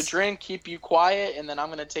slip you a drink, keep you quiet, and then I'm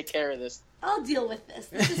gonna take care of this. I'll deal with this.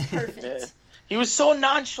 This is perfect. Yeah. He was so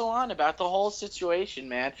nonchalant about the whole situation,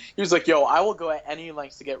 man. He was yo, I will go at any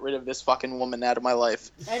lengths to get rid of this fucking woman out of my life.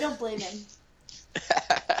 I don't blame him.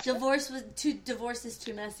 Divorce is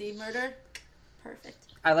too messy. Murder, perfect.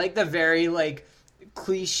 I like the very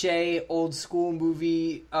cliche old school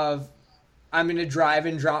movie of I'm gonna drive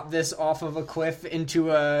and drop this off of a cliff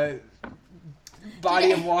into a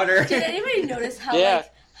body of water. Did anybody notice how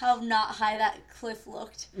how not high that cliff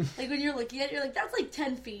looked? When you're looking at it, you're that's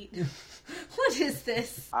 10 feet. What is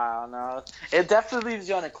this? I don't know. It definitely leaves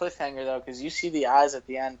you on a cliffhanger, though, because you see the eyes at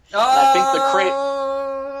the end. And I think the crate...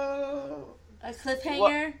 A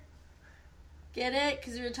cliffhanger? Get it?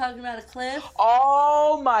 Because we were talking about a cliff?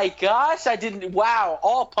 Oh my gosh, I didn't... Wow,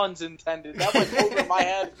 all puns intended. That went over my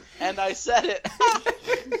head, and I said it.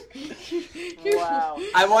 Wow.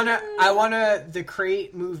 I wanna the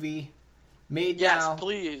Crate movie made now. Yes,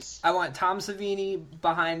 please. I want Tom Savini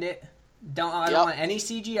behind it. I don't want any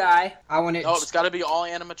CGI. I want it. No, it's got to be all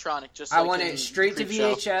animatronic. Just I like want in it straight to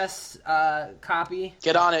Creepshow. VHS copy.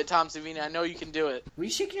 Get on it, Tom Savini. I know you can do it. What are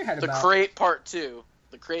you shaking your head The about? Crate Part 2.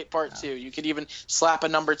 The Crate Part 2. You could even slap a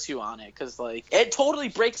number 2 on it, because like it totally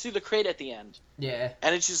breaks through the crate at the end. Yeah.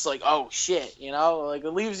 And it's just like, oh shit, you know, like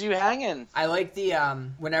it leaves you hanging. I like the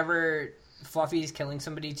whenever Fluffy's killing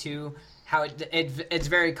somebody too. How it's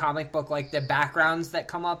very comic book, like the backgrounds that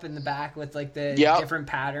come up in the back with like the different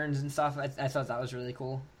patterns and stuff. I thought that was really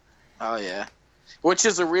cool. Oh yeah, which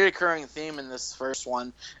is a reoccurring theme in this first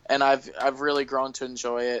one, and I've really grown to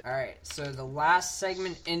enjoy it. All right, so the last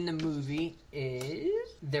segment in the movie is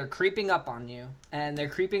they're creeping up on you, and they're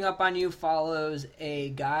creeping up on you follows a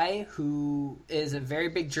guy who is a very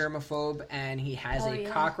big germaphobe, and he has a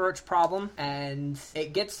cockroach problem, and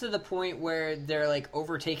it gets to the point where they're like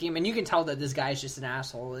overtaking him, and you can tell that this guy's just an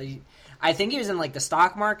asshole. I think he was in like the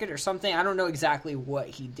stock market or something. I don't know exactly what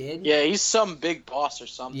he did. Yeah, he's some big boss or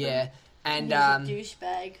something. Yeah. And he's a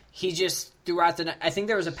douchebag. He just throughout the night. I think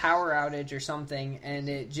there was a power outage or something, and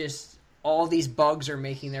it just all these bugs are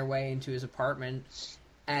making their way into his apartment,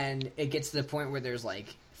 and it gets to the point where there's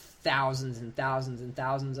like thousands and thousands and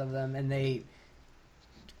thousands of them, and they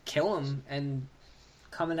kill him and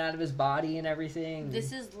coming out of his body and everything.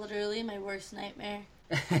 This is literally my worst nightmare.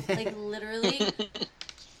 Like literally,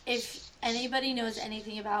 if anybody knows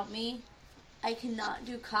anything about me, I cannot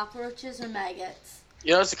do cockroaches or maggots.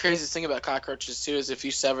 You know what's the craziest thing about cockroaches too is if you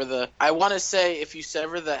sever the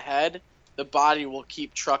head, the body will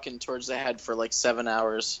keep trucking towards the head for like 7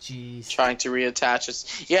 hours. Jeez. Trying to reattach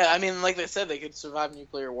it. Yeah, I mean, like they said, they could survive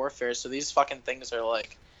nuclear warfare, so these fucking things are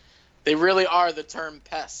like, they really are the term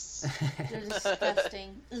pests. They're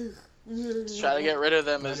disgusting. Try to get rid of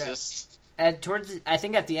them is just... I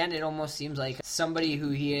think at the end it almost seems like somebody who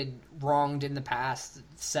he had wronged in the past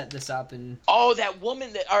set this up and... Oh, that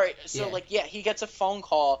woman that... Alright, so he gets a phone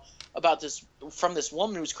call about this from this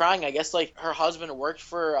woman who's crying. I guess like her husband worked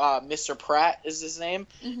for Mr. Pratt is his name,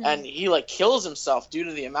 and he like kills himself due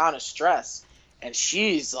to the amount of stress. And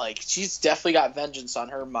she's definitely got vengeance on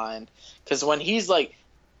her mind, because when he's like,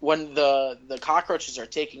 when the cockroaches are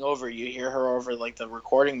taking over, you hear her over like the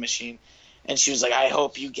recording machine. And she was like, I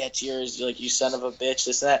hope you get yours, like, you son of a bitch,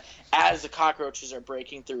 this and that, as the cockroaches are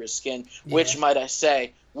breaking through his skin, which, might I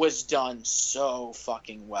say, was done so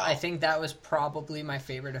fucking well. I think that was probably my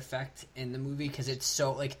favorite effect in the movie, because it's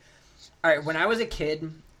so, like... Alright, when I was a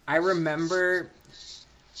kid, I remember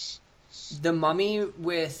The Mummy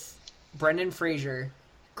with Brendan Fraser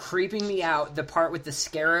creeping me out, the part with the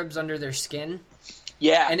scarabs under their skin.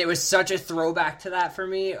 Yeah. And it was such a throwback to that for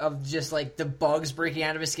me, of just, like, the bugs breaking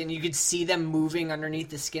out of his skin. You could see them moving underneath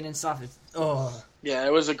the skin and stuff. Yeah,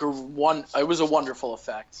 it was a wonderful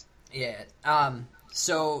effect. Yeah.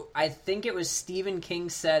 So I think it was Stephen King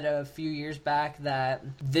said a few years back that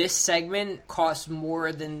this segment cost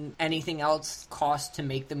more than anything else cost to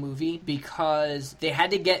make the movie, because they had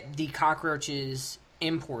to get the cockroaches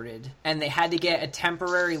imported, and they had to get a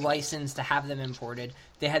temporary license to have them imported.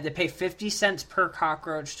 They had to pay 50 cents per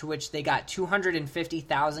cockroach, to which they got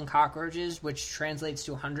 250,000 cockroaches, which translates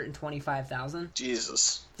to 125,000.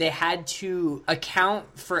 Jesus. They had to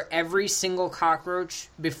account for every single cockroach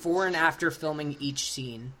before and after filming each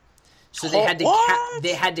scene. So they had to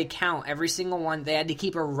they had to count every single one. They had to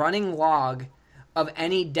keep a running log of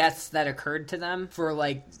any deaths that occurred to them for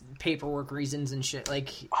like paperwork reasons and shit.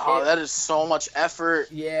 Like, that is so much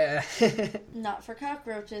effort. Yeah. Not for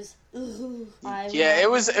cockroaches. Ooh, it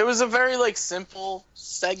was a very like simple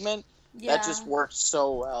segment that just worked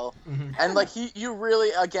so well. Mm-hmm. And like you really,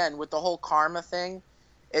 again, with the whole karma thing,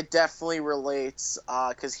 it definitely relates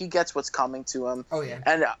because he gets what's coming to him. Oh yeah.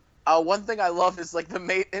 And one thing I love is like the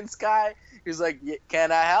maintenance guy. He's like,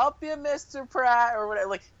 "Can I help you, Mr. Pratt?" or whatever.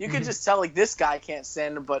 Like you could just tell like this guy can't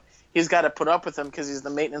stand him, but he's got to put up with him because he's the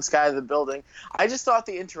maintenance guy of the building. I just thought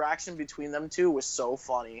the interaction between them two was so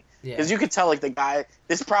funny because you could tell like the guy,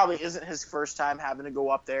 this probably isn't his first time having to go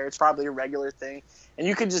up there. It's probably a regular thing, and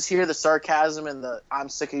you could just hear the sarcasm and the "I'm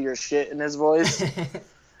sick of your shit" in his voice.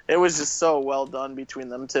 It was just so well done between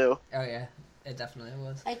them two. Oh yeah, it definitely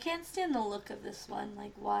was. I can't stand the look of this one.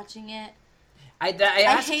 Like watching it. I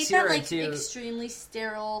hate Sarah that like too. extremely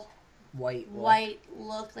sterile white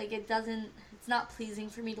look. Like it's not pleasing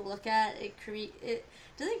for me to look at. It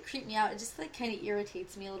doesn't creep me out. It just like kind of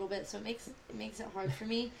irritates me a little bit. So it makes it hard for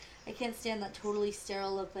me. I can't stand that totally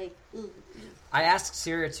sterile look. Like, ooh. I asked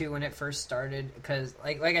Sarah too when it first started because,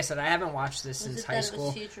 like I said, I haven't watched this since high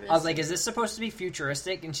school. I was like, "Is this supposed to be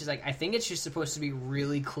futuristic?" And she's like, "I think it's just supposed to be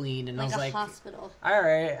really clean." And I was like, hospital. All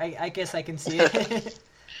right, I guess I can see it.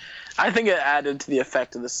 I think it added to the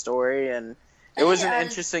effect of the story, and it was an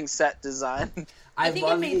interesting set design. I think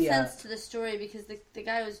it made sense to the story because the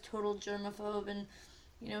guy was total germaphobe, and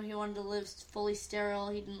he wanted to live fully sterile.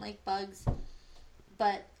 He didn't like bugs.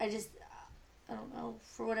 But I don't know,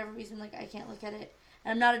 for whatever reason, like, I can't look at it.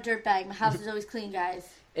 And I'm not a dirtbag. My house is always clean, guys.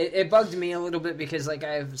 It bugged me a little bit because, like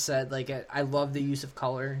I've said, like, I love the use of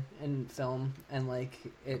color in film, and, like,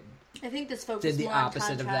 it I think this focus did the more on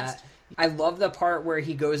opposite of contrast. that. I love the part where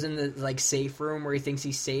he goes in the, like, safe room where he thinks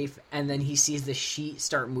he's safe, and then he sees the sheet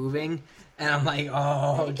start moving, and I'm like, oh,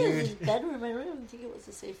 I think dude. it was his bedroom. I don't even think it was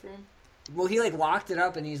a safe room. Well, he, like, locked it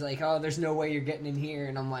up, and he's like, oh, there's no way you're getting in here,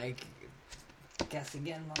 and I'm like... Guess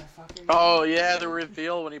again, motherfucker. Oh yeah, the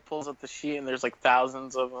reveal when he pulls up the sheet and there's like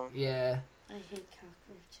thousands of them. Yeah. I hate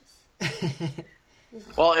cockroaches.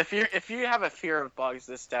 Well, if you have a fear of bugs,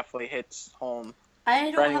 this definitely hits home. I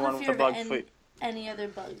for don't anyone have a with fear a of bug any other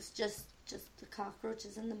bugs. Just the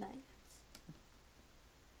cockroaches and the maggots.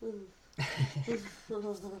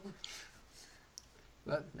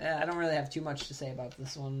 But yeah, I don't really have too much to say about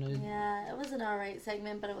this one. Yeah, it was an alright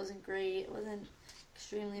segment, but it wasn't great. It wasn't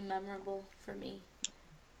extremely memorable for me.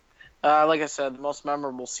 Like I said, the most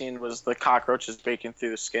memorable scene was the cockroaches breaking through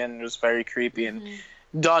the skin. It was very creepy and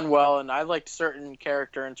done well, and I liked certain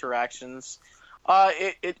character interactions.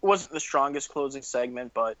 It wasn't the strongest closing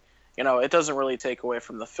segment, but it doesn't really take away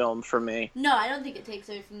from the film for me. No, I don't think it takes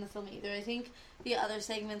away from the film either. I think the other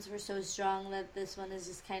segments were so strong that this one is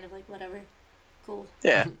just kind of like whatever. Cool.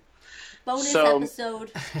 Yeah. Bonus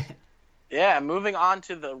episode. Yeah, moving on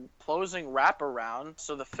to the closing wraparound.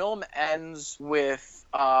 So the film ends with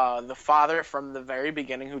the father from the very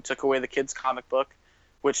beginning who took away the kid's comic book,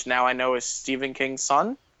 which now I know is Stephen King's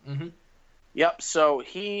son. Mm-hmm. Yep, so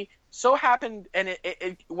he so happened, and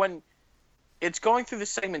it when it's going through the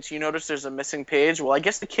segments, you notice there's a missing page. Well, I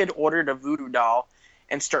guess the kid ordered a voodoo doll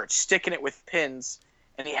and started sticking it with pins,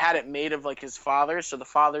 and he had it made of, like, his father. So the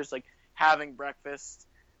father's, like, having breakfast,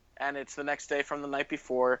 and it's the next day from the night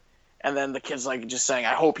before. And then the kid's, like, just saying,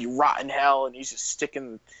 I hope you rot in hell. And he's just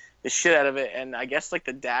sticking the shit out of it. And I guess, like,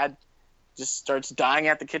 the dad just starts dying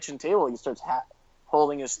at the kitchen table. He starts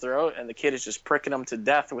holding his throat. And the kid is just pricking him to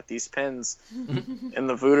death with these pins in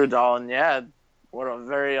the voodoo doll. And, yeah, what a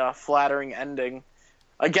very flattering ending.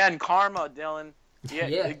 Again, karma, Dylan.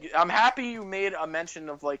 Yeah. I'm happy you made a mention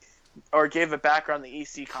of, like, or gave a background on the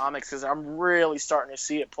EC Comics, because I'm really starting to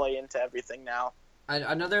see it play into everything now.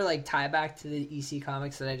 Another, like, tie back to the EC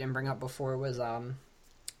Comics that I didn't bring up before was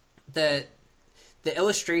the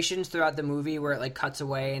illustrations throughout the movie where it, like, cuts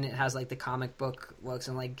away and it has, like, the comic book looks,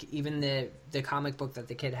 and, like, even the comic book that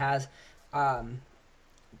the kid has,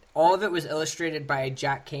 all of it was illustrated by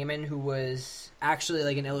Jack Kamen, who was actually,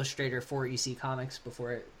 like, an illustrator for EC Comics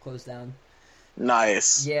before it closed down.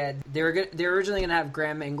 Nice. Yeah, they were originally going to have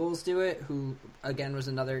Graham Ingalls do it, who, again, was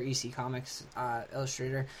another EC Comics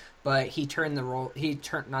illustrator, but he turned the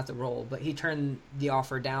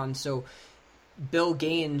offer down. So Bill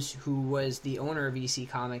Gaines, who was the owner of EC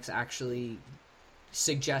Comics, actually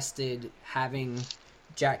suggested having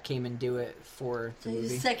Jack Kamen do it for the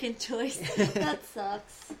movie. Second choice. That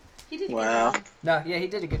sucks. He did a good job. No, yeah, he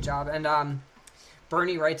did a good job. And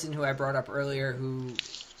Bernie Wrightson, who I brought up earlier, who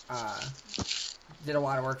did a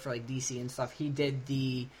lot of work for, like, DC and stuff, he did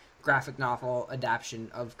the graphic novel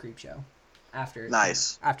adaptation of Creepshow after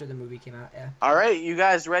the movie came out. Yeah. All right, you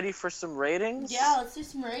guys ready for some ratings? Yeah, let's do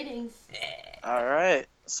some ratings. All right,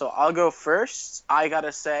 so I'll go first. I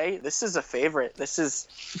gotta say, this is a favorite. This is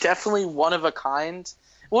definitely one of a kind.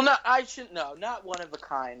 Well, not one of a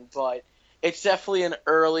kind, but it's definitely an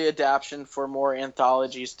early adaptation for more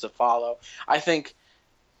anthologies to follow. I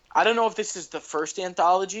don't know if this is the first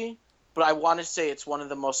anthology, but I want to say it's one of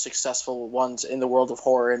the most successful ones in the world of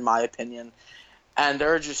horror, in my opinion. And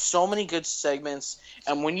there are just so many good segments.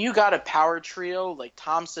 And when you got a power trio like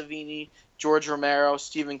Tom Savini, George Romero,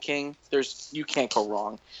 Stephen King, you can't go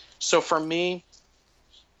wrong. So for me,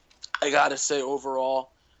 I got to say overall,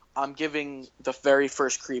 I'm giving the very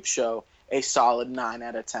first Creepshow a solid 9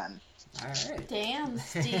 out of 10. All right. Damn,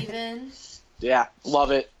 Steven. Yeah,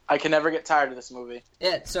 love it. I can never get tired of this movie.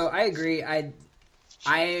 Yeah, so I agree. I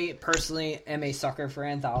personally am a sucker for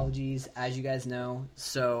anthologies, as you guys know.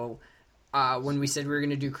 So when we said we were going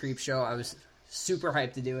to do Creepshow, I was super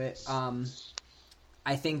hyped to do it.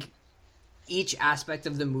 I think each aspect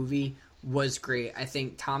of the movie was great. I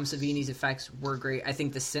think Tom Savini's effects were great. I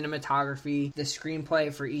think the cinematography, the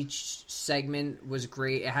screenplay for each segment was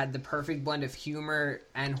great. It had the perfect blend of humor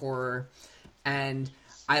and horror, and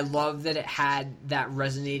I love that it had that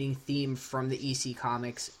resonating theme from the EC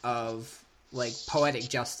Comics of like poetic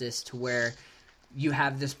justice, to where you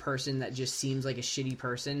have this person that just seems like a shitty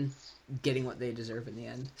person getting what they deserve in the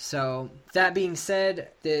end. So that being said,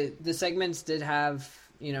 the segments did have,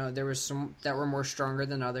 you know, there was some that were more stronger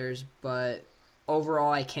than others, but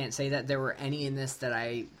overall I can't say that there were any in this that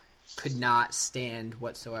I could not stand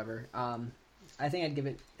whatsoever. I think I'd give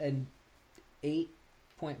it an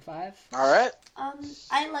 8.5. All right.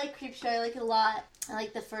 I like Creepshow. I like it a lot. I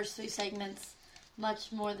like the first 3 segments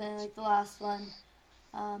much more than I like the last one.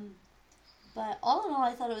 But all in all,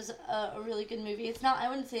 I thought it was a really good movie. It's not, I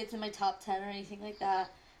wouldn't say it's in my top 10 or anything like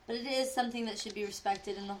that, but it is something that should be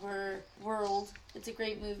respected in the horror world. It's a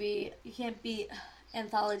great movie. You can't beat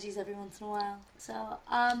anthologies every once in a while. So,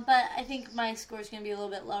 but I think my score is going to be a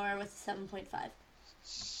little bit lower with 7.5.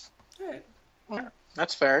 All right. Yeah,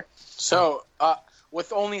 that's fair. So,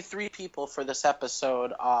 with only 3 people for this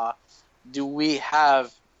episode, do we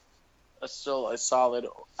have still a solid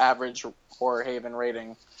average Horror Haven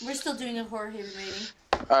rating? We're still doing a Horror Haven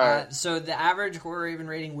rating. So the average Horror Haven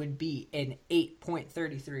rating would be an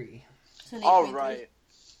 8.33. So an 8.3. All right.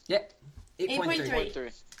 Yep. 8.3. 3.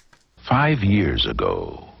 5 years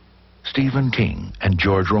ago, Stephen King and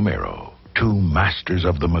George Romero, 2 masters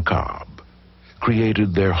of the macabre,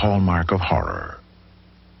 created their hallmark of horror,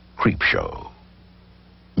 Creepshow.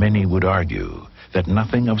 Many would argue that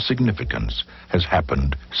nothing of significance has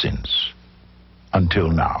happened since. Until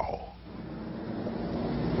now.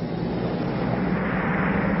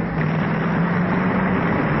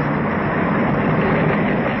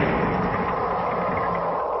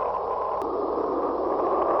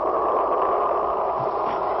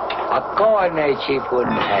 A corner, Chief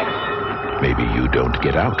Woodenhead. Maybe you don't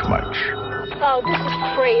get out much. Oh, this is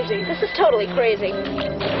crazy. This is totally crazy.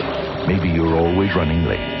 Maybe you're always running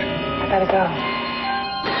late. I gotta go.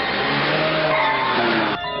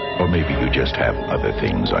 Or maybe you just have other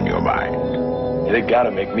things on your mind. They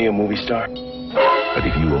gotta make me a movie star. But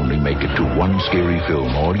if you only make it to one scary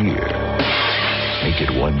film all year, make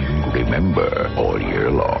it one you remember all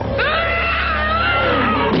year long.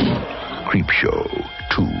 Creepshow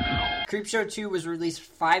 2. Creepshow 2 was released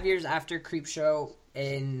 5 years after Creepshow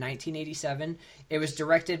in 1987. It was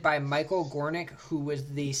directed by Michael Gornick, who was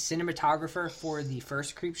the cinematographer for the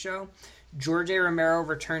first Creepshow. George A. Romero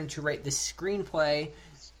returned to write the screenplay,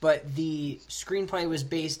 but the screenplay was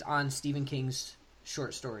based on Stephen King's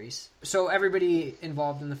short stories. So everybody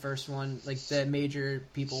involved in the first one, like the major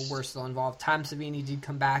people, were still involved. Tom Savini did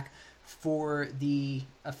come back for the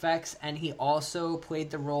effects, and he also played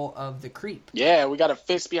the role of the creep. Yeah, we got a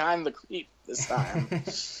face behind the creep this time.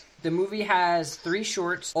 The movie has 3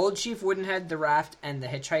 shorts: Old Chief Woodenhead, The Raft, and The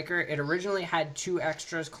Hitchhiker. It originally had 2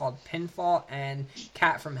 extras called Pinfall and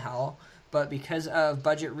Cat from Hell, but because of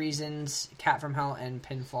budget reasons, Cat from Hell and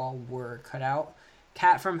Pinfall were cut out.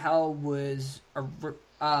 Cat from Hell was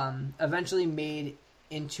eventually made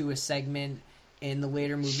into a segment in the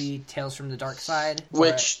later movie Tales from the Dark Side.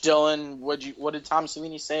 Which, Dylan, what did Tom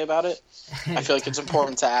Savini say about it? I feel like it's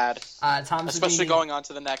important to add. Especially going on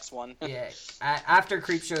to the next one. Yeah. After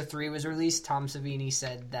Creepshow 3 was released, Tom Savini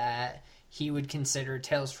said that he would consider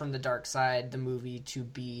Tales from the Dark Side, the movie, to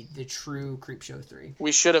be the true Creepshow 3.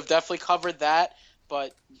 We should have definitely covered that,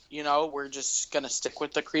 but, you know, we're just going to stick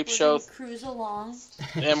with the Creepshow. We're gonna cruise along.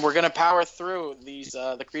 And we're going to power through these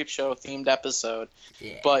the Creepshow themed episode.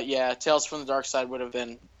 Yeah. But, yeah, Tales from the Dark Side would have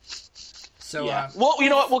been... So, yeah. Well, you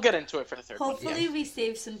know what? We'll get into it for the third one. Hopefully we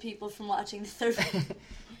save some people from watching the third one.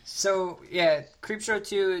 So, yeah, Creepshow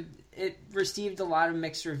 2, it received a lot of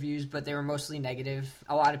mixed reviews, but they were mostly negative.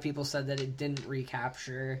 A lot of people said that it didn't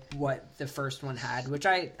recapture what the first one had, which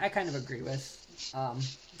I kind of agree with.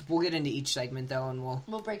 We'll get into each segment, though, and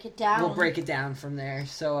we'll break it down. We'll break it down from there.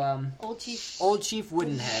 So, Old Chief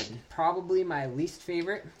Woodenhead, probably my least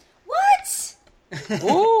favorite. What?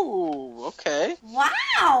 Ooh, okay.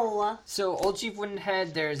 Wow. So, Old Chief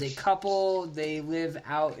Woodenhead, there's a couple. They live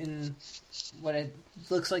out in what it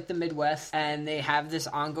looks like the Midwest, and they have this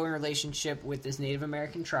ongoing relationship with this Native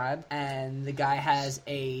American tribe, and the guy has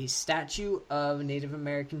a statue of a Native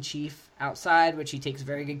American chief outside, which he takes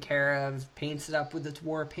very good care of, paints it up with its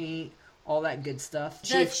war paint, all that good stuff.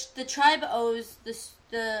 The tribe owes the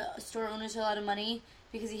store owners a lot of money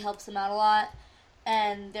because he helps them out a lot,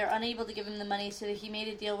 and they're unable to give him the money, so he made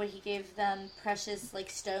a deal where he gave them precious, like,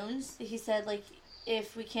 stones. He said, like,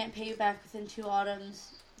 if we can't pay you back within 2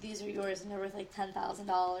 autumns, these are yours, and they're worth like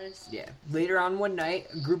 $10,000. Yeah. Later on one night,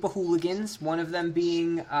 a group of hooligans, one of them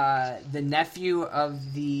being the nephew of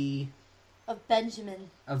Benjamin.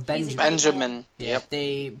 Benjamin. Yep.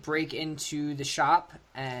 They break into the shop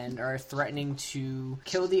and are threatening to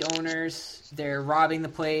kill the owners. They're robbing the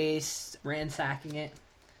place, ransacking it.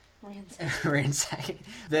 Ransacking.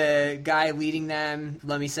 The guy leading them,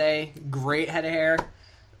 let me say, great head of hair.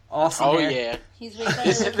 Awesome hair. Yeah. He's way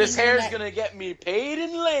better This hair is going to get me paid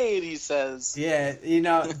and laid, he says. Yeah,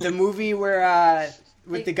 the movie where...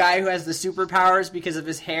 with the guy who has the superpowers because of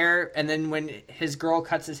his hair, and then when his girl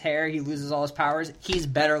cuts his hair, he loses all his powers. He's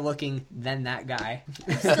better looking than that guy.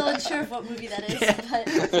 I'm still unsure of what movie that is.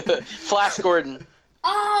 Yeah. But... Flash Gordon.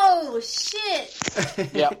 Oh,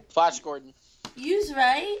 shit! Yep, Flash Gordon. You's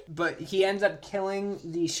right. But he ends up killing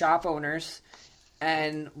the shop owners,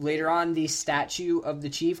 and later on, the statue of the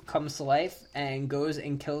chief comes to life and goes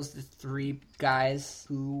and kills the 3 guys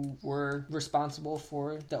who were responsible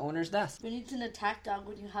for the owner's death. We need an attack dog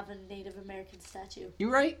when you have a Native American statue.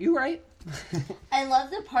 You right. I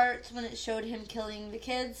love the parts when it showed him killing the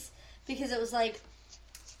kids, because it was like,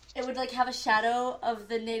 it would like have a shadow of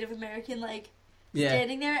the Native American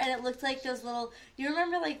standing there, and it looked like those little, you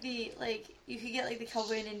remember you could get the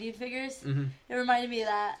cowboy and Indian figures? Mm-hmm. It reminded me of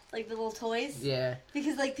that, the little toys. Yeah.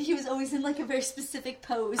 Because he was always in a very specific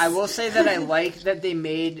pose. I will say that I like that they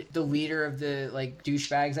made the leader of the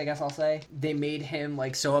douchebags, I guess I'll say, they made him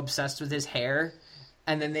so obsessed with his hair,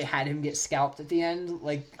 and then they had him get scalped at the end.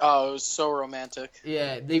 Oh, it was so romantic.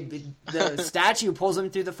 Yeah, the statue pulls him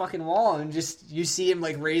through the fucking wall, and just you see him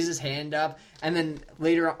raise his hand up, and then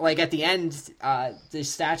later, at the end, the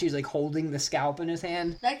statue's holding the scalp in his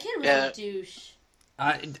hand. That kid was a douche.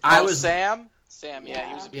 Sam. Sam, yeah,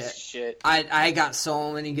 he was a piece of shit. I got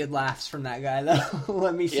so many good laughs from that guy, though.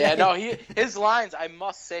 Let me say. Yeah, no, his lines, I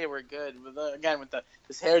must say, were good. Again, with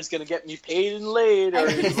this hair's gonna get me paid and laid.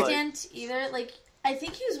 I couldn't stand either. I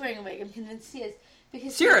think he was wearing a wig. I'm convinced he is.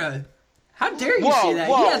 Because Sierra, how dare you say that?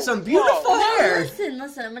 He had some beautiful hair. Listen. I'm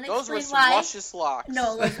going to explain why. Those were some luscious locks.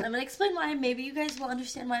 No, listen. I'm going to explain why. Maybe you guys will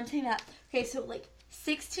understand why I'm saying that. Okay, so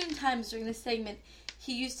 16 times during this segment,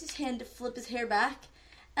 he used his hand to flip his hair back.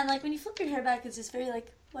 And when you flip your hair back, it's just very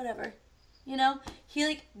whatever. You know?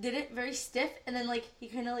 He did it very stiff, and then he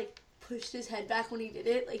kind of pushed his head back when he did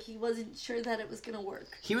it. He wasn't sure that it was going to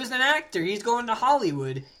work. He was an actor. He's going to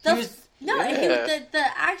Hollywood. The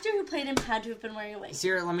actor who played him had to have been wearing a wig.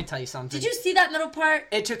 Sierra, let me tell you something. Did you see that middle part?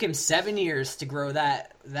 It took him 7 years to grow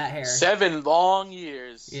that hair. 7 long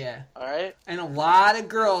years. Yeah. All right? And a lot of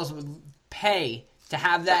girls would pay to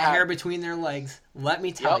have that hair between their legs. Let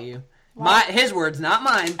me tell you. Wow. His words, not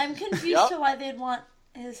mine. I'm confused to why they'd want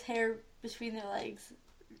his hair between their legs.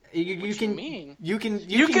 You can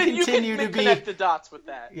continue to be connect the dots with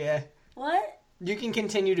that. Yeah. What? You can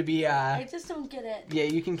continue to be I just don't get it. Yeah,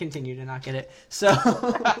 you can continue to not get it. So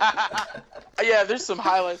yeah, there's some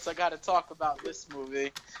highlights I gotta talk about this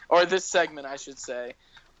movie. Or this segment I should say.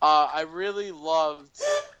 I really loved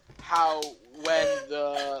how when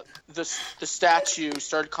the statue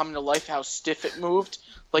started coming to life, how stiff it moved.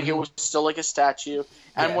 It was still a statue.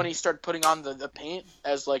 And when he started putting on the paint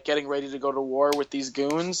as getting ready to go to war with these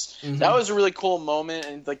goons, that was a really cool moment,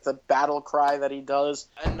 and the battle cry that he does.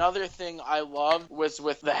 Another thing I loved was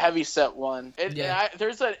with the heavyset one.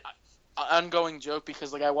 There's an ongoing joke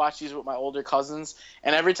because I watch these with my older cousins,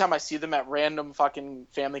 and every time I see them at random fucking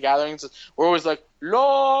family gatherings, we're always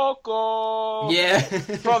 "Loco!" Yeah.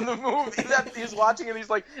 From the movie that he's watching, and he's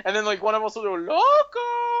and then one of us will do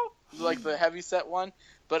 "Loco!" The heavyset one.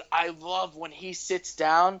 But I love when he sits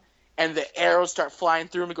down and the arrows start flying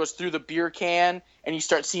through him. It goes through the beer can, and you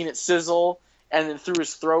start seeing it sizzle, and then through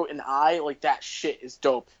his throat and eye. That shit is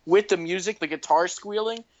dope. With the music, the guitar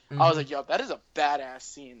squealing, I was yo, that is a badass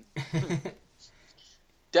scene.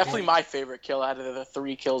 Definitely my favorite kill out of the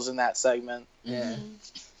 3 kills in that segment. Yeah.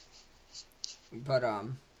 But,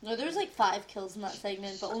 No, there's 5 kills in that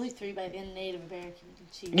segment, but only 3 by the Native American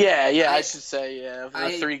chief. Yeah, I should say,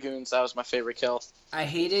 the 3 goons, that was my favorite kill. I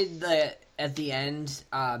hated that at the end,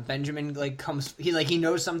 Benjamin, comes, he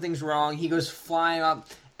knows something's wrong, he goes flying up,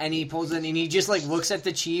 and he pulls in, and he just, looks at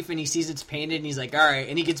the chief, and he sees it's painted, and he's alright,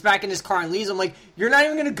 and he gets back in his car and leaves. I'm you're not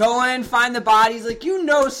even gonna go in, find the body. He's you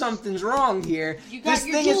know something's wrong here. You got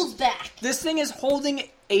your jewels back. This thing is holding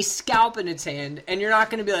a scalp in its hand, and you're not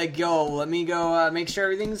gonna be yo, let me go make sure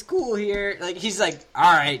everything's cool here. He's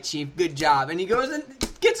alright, chief, good job. And he goes and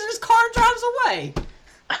gets in his car and drives away.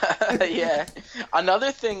 Yeah.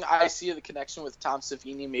 Another thing I see the connection with Tom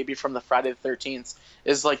Savini, maybe from the Friday the 13th,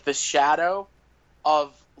 is the shadow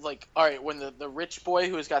of, like, all right, when the rich boy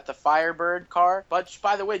who's got the Firebird car. But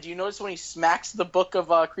by the way, do you notice when he smacks the book of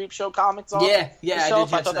Creepshow comics off? Yeah,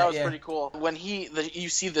 himself? I thought that was pretty cool. When you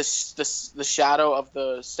see the shadow of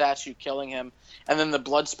the statue killing him, and then the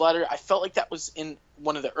blood splatter. I felt like that was in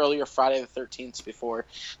one of the earlier Friday the 13th before.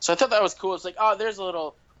 So I thought that was cool. It's like, oh, there's a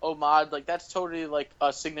little homage. Like, that's totally like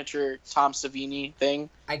a signature Tom Savini thing.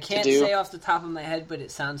 I can't say off the top of my head, but it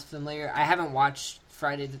sounds familiar. I haven't watched the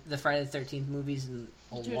Friday the 13th movies in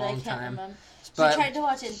a long time. Remember. But I tried to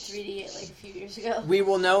watch it in 3D like a few years ago. We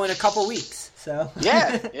will know in a couple weeks. So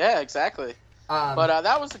yeah, exactly. But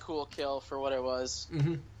that was a cool kill for what it was.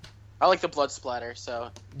 Mm-hmm. I like the blood splatter. So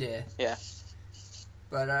yeah.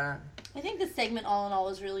 But I think the segment all in all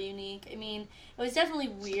was really unique. I mean, it was definitely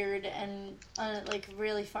weird and like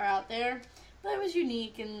really far out there, but it was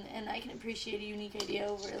unique, and I can appreciate a unique idea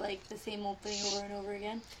over like the same old thing over and over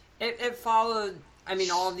again. It followed. I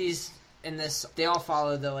mean, all of these in this, they all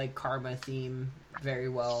follow the like karma theme very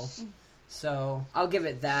well. So I'll give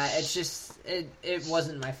it that. It's just it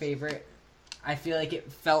wasn't my favorite. I feel like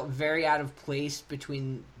it felt very out of place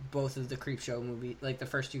between both of the Creepshow movies, like the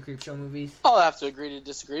first two Creepshow movies. I'll have to agree to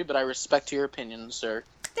disagree, but I respect your opinion, sir.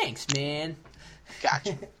 Thanks, man.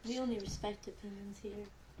 Gotcha. We only respect opinions here.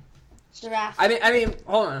 The Raft. I mean,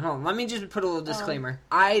 hold on. Let me just put a little disclaimer.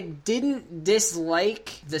 I didn't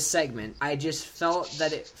dislike the segment. I just felt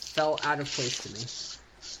that it felt out of place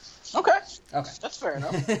to me. Okay. That's fair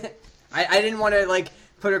enough. I didn't want to, like,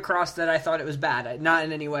 put across that I thought it was bad. Not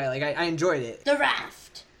in any way. Like, I enjoyed it. The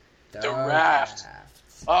Raft. The Raft.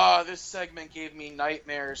 Oh, this segment gave me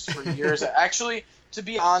nightmares for years. Actually, to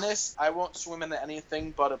be honest, I won't swim in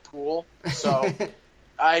anything but a pool. So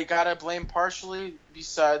I gotta blame partially,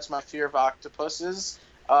 besides my fear of octopuses,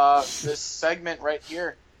 this segment right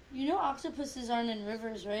here. You know octopuses aren't in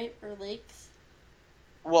rivers, right? Or lakes?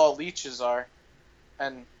 Well, leeches are.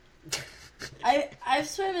 And I've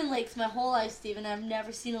swam in lakes my whole life, Steven. I've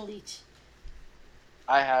never seen a leech.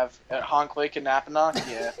 I have. At Honk Lake in Napanoch,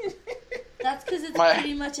 yeah. That's because it's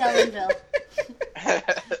pretty much Ellenville.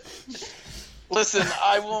 Listen,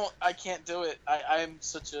 I can't do it. I'm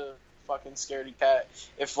such a fucking scaredy cat.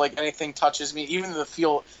 If, like, anything touches me, even the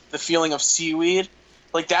feeling of seaweed,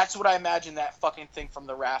 like, that's what I imagine that fucking thing from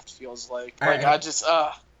the Raft feels like. Like, I just,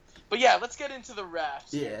 But yeah, let's get into the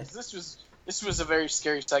Raft. Yeah. This was a very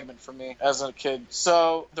scary segment for me as a kid.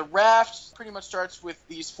 So the Raft pretty much starts with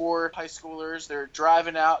these 4 high schoolers. They're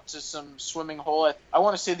driving out to some swimming hole. I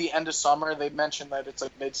want to say the end of summer. They mentioned that it's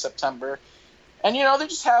like mid-September. And, you know, they're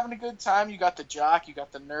just having a good time. You got the jock, you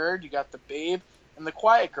got the nerd, you got the babe, and the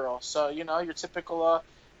quiet girl. So, you know, your typical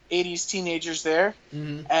 80s teenagers there.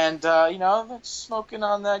 Mm-hmm. And, you know, they're smoking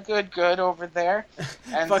on that good over there.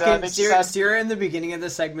 And fucking Sierra in the beginning of the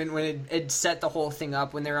segment, when it set the whole thing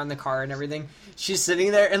up, when they're on the car and everything, she's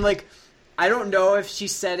sitting there and, like, I don't know if she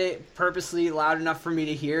said it purposely loud enough for me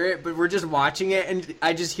to hear it, but we're just watching it and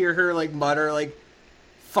I just hear her, like, mutter, like,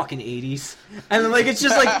 fucking 80s. And then, like, it's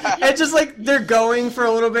just like they're going for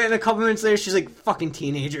a little bit and a couple minutes later she's like, fucking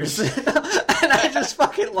teenagers. And I just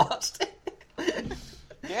fucking lost it.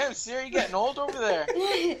 Damn, Siri, you getting old over there.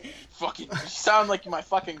 Fucking, you sound like my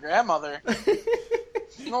fucking grandmother.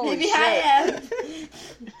 Holy Maybe shit. I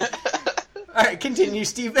am. Alright, continue,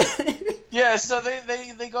 Steven. Yeah, so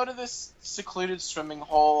they go to this secluded swimming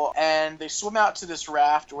hole, and they swim out to this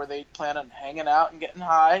raft where they plan on hanging out and getting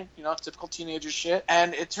high, you know, typical teenager shit.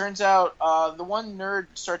 And it turns out the one nerd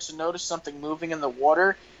starts to notice something moving in the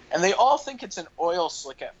water, and they all think it's an oil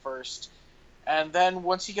slick at first. And then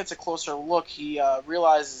once he gets a closer look, he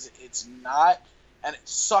realizes it's not, and it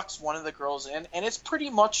sucks one of the girls in. And it's pretty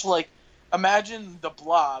much like, imagine the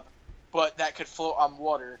Blob, but that could float on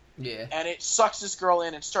water. Yeah. And it sucks this girl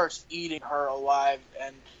in and starts eating her alive.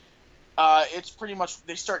 And it's pretty much,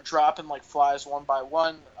 they start dropping like flies one by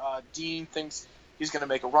one. Dean thinks he's going to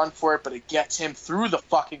make a run for it, but it gets him through the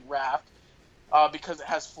fucking raft because it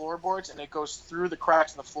has floorboards, and it goes through the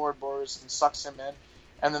cracks in the floorboards and sucks him in.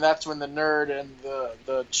 And then that's when the nerd and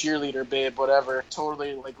the cheerleader babe, whatever,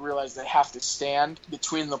 totally like realize they have to stand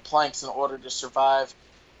between the planks in order to survive.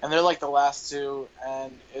 And they're like the last two,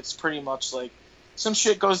 and it's pretty much like some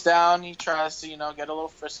shit goes down. He tries to, you know, get a little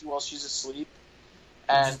frisky while she's asleep.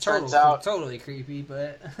 And it turns out totally creepy,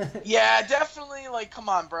 but yeah, definitely, like, come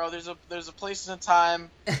on, bro. There's a place and a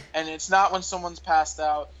time, and it's not when someone's passed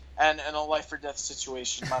out and in a life or death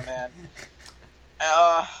situation, my man.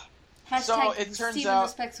 So it turns Steven out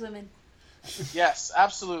respects women. Yes,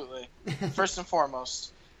 absolutely. First and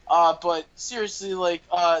foremost. But seriously, like,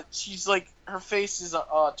 she's like, her face is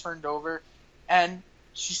turned over, and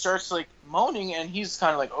she starts like moaning, and he's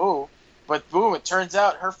kind of like, oh, But boom, it turns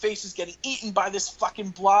out her face is getting eaten by this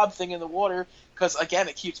fucking blob thing in the water because, again,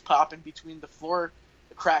 it keeps popping between the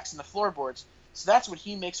cracks in the floorboards. So that's when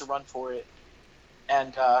he makes a run for it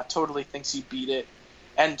and totally thinks he beat it.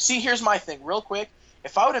 And see, here's my thing, real quick.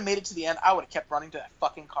 If I would have made it to the end, I would have kept running to that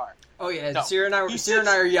fucking car. Oh, yeah. No. Sierra and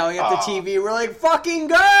I are yelling at the TV. We're like, fucking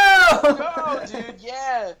go! Go, dude,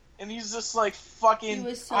 yeah. And he's just like,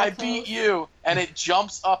 fucking, so I close. beat you. And it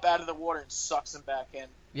jumps up out of the water and sucks him back in.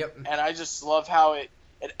 Yep. And I just love how it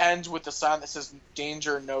ends with the sign that says,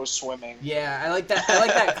 danger, no swimming. Yeah, I like that. I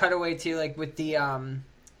like that cutaway, too, like, with the,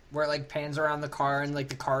 where it, like, pans around the car and, like,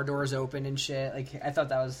 the car doors open and shit. Like, I thought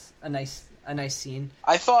that was a nice scene.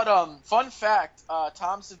 I thought, fun fact,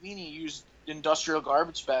 Tom Savini used industrial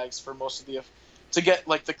garbage bags for most of to get,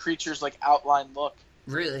 like, the creature's, like, outline look.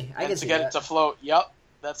 Really? I to get it to float. Yep.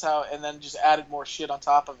 That's how, and then just added more shit on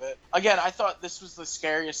top of it. Again, I thought this was the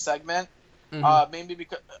scariest segment. Mainly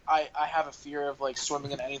because I have a fear of, like,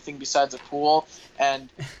 swimming in anything besides a pool. And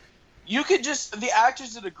the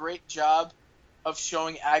actors did a great job of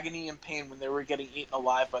showing agony and pain when they were getting eaten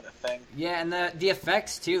alive by the thing. Yeah, and the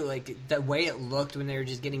effects too, like the way it looked when they were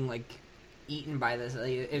just getting like eaten by this, like,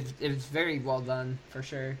 it was very well done for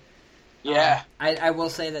sure. Yeah, I will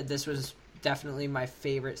say that this was definitely my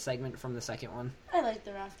favorite segment from the second one. I liked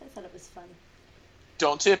the raft. I thought it was fun.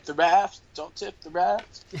 Don't tip the raft. Don't tip the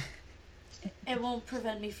raft. It won't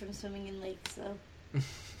prevent me from swimming in lakes, though.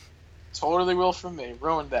 Totally will for me.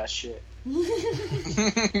 Ruined that shit.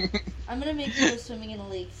 I'm gonna make you go swimming in a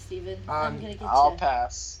lake, Steven. I'm gonna get I'll you.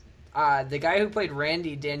 pass. The guy who played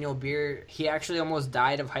Randy, Daniel Beer, he actually almost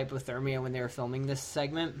died of hypothermia when they were filming this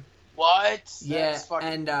segment. What? Yeah,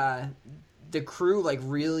 and the crew like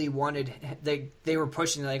really wanted they were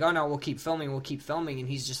pushing, like, oh no, we'll keep filming, and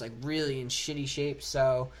he's just like really in shitty shape.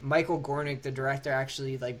 So Michael Gornick, the director,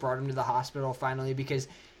 actually like brought him to the hospital finally because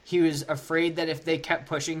he was afraid that if they kept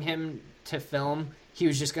pushing him to film, he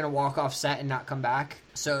was just going to walk off set and not come back.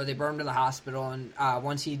 So they brought him to the hospital, and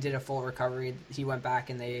once he did a full recovery, he went back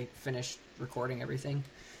and they finished recording everything.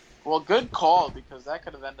 Well, good call, because that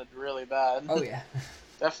could have ended really bad. Oh, yeah.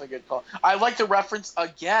 Definitely good call. I like to reference,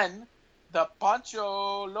 again, the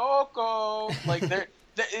Pancho Loco. Like,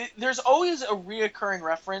 there's always a reoccurring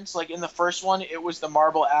reference. Like, in the first one, it was the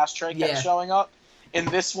marble ashtray kept showing up. In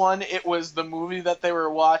this one, it was the movie that they were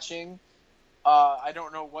watching. I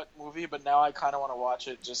don't know what movie, but now I kind of want to watch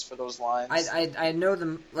it just for those lines. I know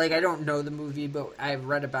them, like, I don't know the movie, but I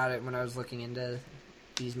read about it when I was looking into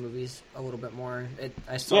these movies a little bit more.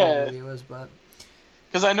 I saw what the movie it was, but...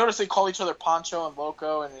 Because I noticed they call each other Pancho and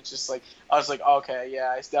Loco, and it's just like, I was like, okay, yeah,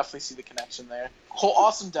 I definitely see the connection there. Whole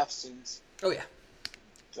awesome death scenes. Oh, yeah.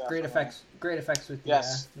 Definitely. Great effects with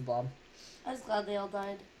the blob. I was glad they all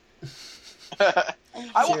died. I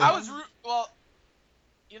was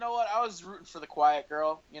you know what? I was rooting for the quiet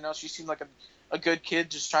girl. You know, she seemed like a good kid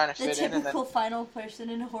just trying to fit in. The typical final person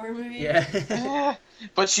in a horror movie. Yeah.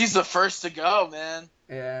 But she's the first to go, man.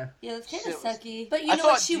 Yeah. Yeah, that's kind of sucky. But you know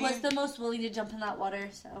what? She was the most willing to jump in that water,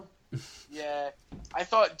 so. Yeah. I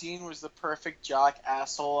thought Dean was the perfect jock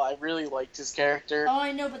asshole. I really liked his character. Oh,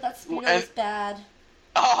 I know, but that Speedo was bad.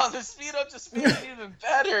 Oh, the Speedo just made it even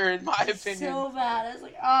better, in my opinion. So bad. I was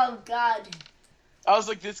like, oh, God. I was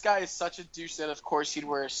like, this guy is such a douche that of course he'd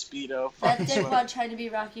wear a Speedo. That dickwad trying to be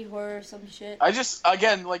Rocky Horror or some shit. I just,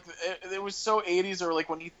 again, like, it was so 80s, or like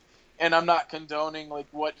when he, and I'm not condoning, like,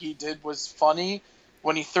 what he did was funny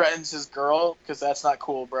when he threatens his girl, because that's not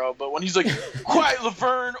cool, bro. But when he's like, quiet,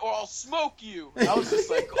 Laverne, or I'll smoke you. I was just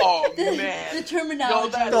like, oh, man. The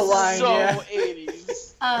terminology. That's the line, so yeah.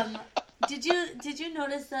 80s. Did you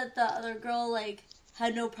notice that the other girl, like,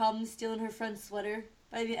 had no problem stealing her friend's sweater?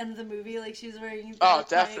 By the end of the movie, like, she was wearing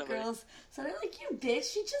definitely. Girls. So they're like, you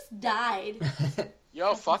bitch, she just died.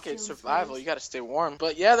 Yo, fuck it, survival. You gotta stay warm.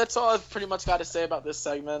 But yeah, that's all I've pretty much got to say about this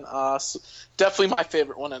segment. So definitely my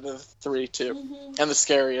favorite one out of the three, too. Mm-hmm. And the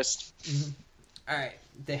scariest. Mm-hmm. Alright,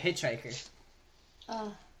 The Hitchhiker.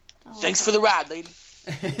 Thanks for the ride, lady.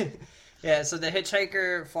 Yeah, so The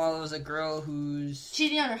Hitchhiker follows a girl who's...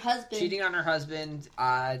 Cheating on her husband.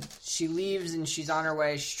 She leaves and she's on her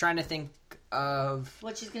way. She's trying to think of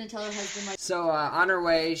what she's gonna tell her husband. Like, so on her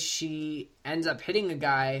way, she ends up hitting a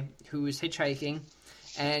guy who is hitchhiking,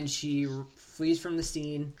 and she flees from the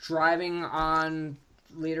scene. Driving on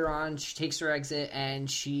later on, she takes her exit,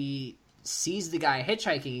 and she sees the guy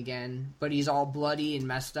hitchhiking again, but he's all bloody and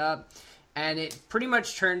messed up. And it pretty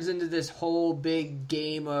much turns into this whole big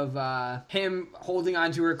game of him holding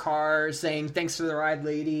onto her car, saying, thanks for the ride,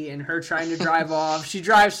 lady, and her trying to drive off. She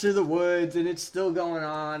drives through the woods, and it's still going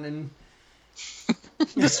on, and...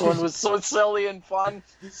 This one was so silly and fun.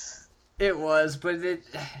 It was, but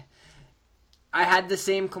I had the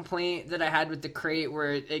same complaint that I had with the Crate,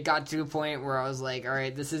 where it got to a point where I was like, all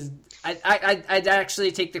right, this is... I'd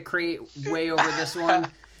actually take the Crate way over this one.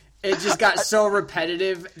 It just got so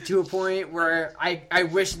repetitive to a point where I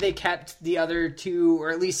wish they kept the other two, or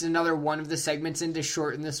at least another one of the segments in, to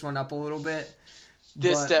shorten this one up a little bit.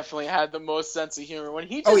 This definitely had the most sense of humor. When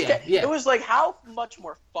he just it was like, how much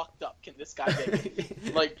more fucked up can this guy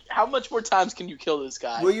get? Like, how much more times can you kill this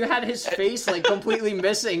guy? Well, you had his face, like, completely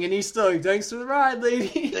missing, and he's still like, thanks for the ride,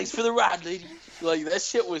 lady. Thanks for the ride, lady. Like, that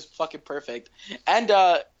shit was fucking perfect. And,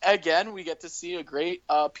 again, we get to see a great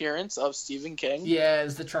appearance of Stephen King. Yeah,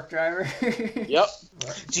 as the truck driver. Yep.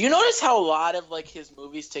 Do you notice how a lot of, like, his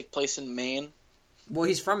movies take place in Maine? Well,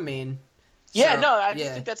 he's from Maine. Yeah, so, no, I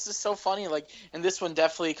just think that's just so funny. Like, and this one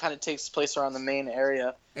definitely kind of takes place around the Maine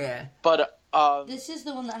area. Yeah. But, this is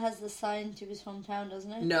the one that has the sign to his hometown,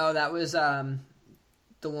 doesn't it? No, that was, The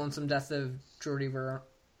Lonesome Death of Jordy Verrill.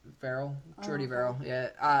 Jordy Verrill, yeah.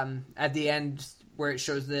 At the end, where it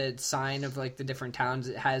shows the sign of, like, the different towns,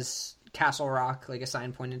 it has Castle Rock, like a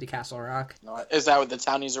sign pointing to Castle Rock. Is that what the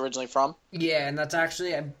town he's originally from? Yeah, and that's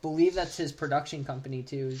actually, I believe that's his production company,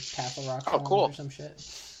 too, Castle Rock. Oh, cool. Or some shit.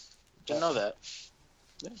 Didn't know that.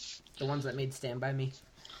 Yeah. The ones that made Stand By Me.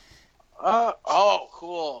 Oh,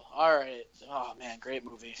 cool. All right. Oh, man, great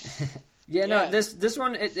movie. No, this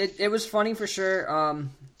one, it was funny for sure.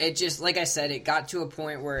 It just, like I said, it got to a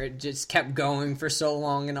point where it just kept going for so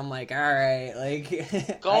long, and I'm like, all right,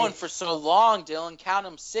 like... Going for so long, Dylan. Count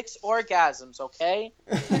them 6 orgasms, okay?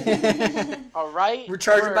 All right? We're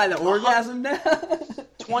charging by the orgasm now?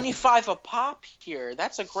 25 a pop here.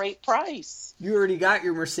 That's a great price. You already got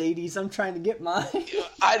your Mercedes. I'm trying to get mine.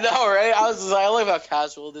 I know, right? I love how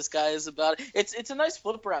casual this guy is about it. It's a nice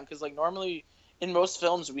flip around, because, like, normally... In most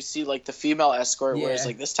films, we see, like, the female escort, whereas,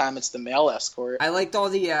 like, this time it's the male escort. I liked all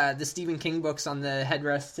the Stephen King books on the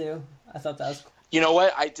headrest, too. I thought that was cool. You know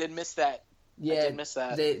what? I did miss that. Yeah, I did miss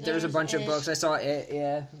that. There was a bunch of books. I saw it,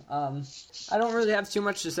 yeah. I don't really have too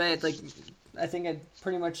much to say. Like, I think I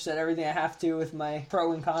pretty much said everything I have to with my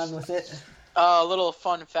pro and con with it. A little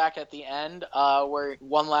fun fact at the end, where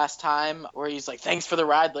one last time, where he's like, thanks for the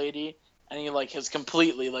ride, lady. And he, like, is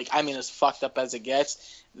completely, like, I mean, as fucked up as it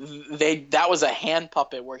gets. That was a hand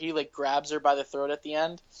puppet where he, like, grabs her by the throat at the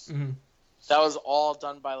end. Mm-hmm. That was all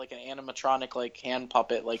done by, like, an animatronic, like, hand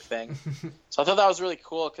puppet, like, thing. So I thought that was really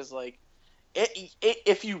cool because, like,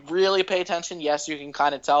 if you really pay attention, yes, you can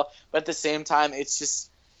kind of tell. But at the same time, it's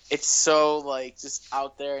so, like, just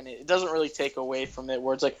out there. And it doesn't really take away from it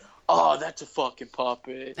where it's like, oh, that's a fucking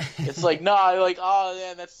puppet. It's like, no, like, oh,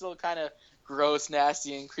 man, that's still kind of gross,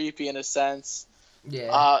 nasty, and creepy in a sense.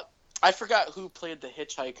 Yeah. I forgot who played the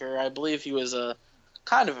hitchhiker. I believe he was a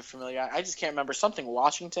kind of a familiar. I just can't remember. Something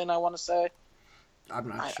Washington, I want to say. I'm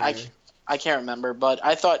not sure. I can't remember, but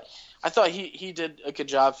I thought he did a good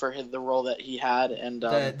job for the role that he had, and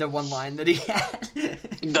the one line that he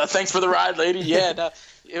had. Thanks for the ride, lady. Yeah, no,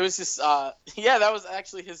 it was just that was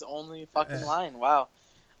actually his only fucking line. Wow,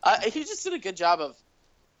 he just did a good job of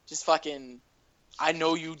just fucking. I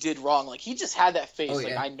know you did wrong. Like, he just had that face.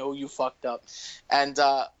 Like, I know you fucked up. And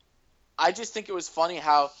I just think it was funny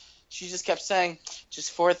how she just kept saying,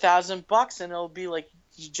 just $4,000 and it'll be like,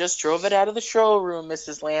 you just drove it out of the showroom,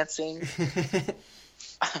 Mrs. Lansing.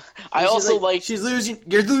 I also like you're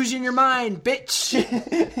losing your mind, bitch.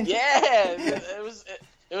 Yeah,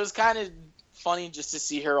 it was kind of funny just to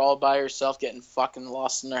see her all by herself getting fucking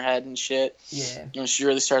lost in her head and shit. Yeah. And she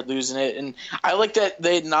really started losing it. And I like that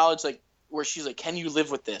they acknowledged, like, where she's like, can you live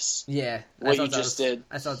with this? Yeah. What you just did.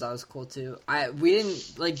 I thought that was cool, too. We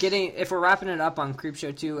didn't, like, if we're wrapping it up on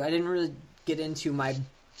Creepshow 2, I didn't really get into my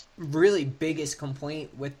really biggest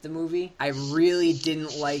complaint with the movie. I really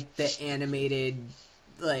didn't like the animated,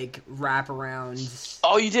 like, wraparound.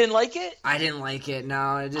 Oh, you didn't like it? I didn't like it,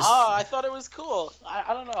 no. I thought it was cool.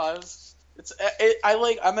 I don't know.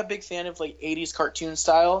 I'm a big fan of, like, 80s cartoon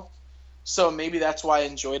style. So maybe that's why I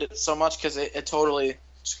enjoyed it so much, because it totally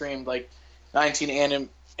screamed, like,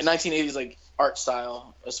 1980s, like, art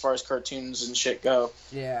style as far as cartoons and shit go.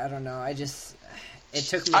 Yeah, I don't know. It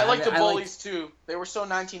took me. I like the Bullies too. They were so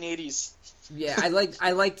 1980s. Yeah, I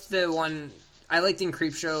liked the one. I liked in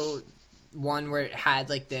Creepshow 1 where it had,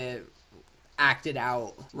 like, the acted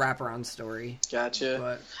out wraparound story. Gotcha.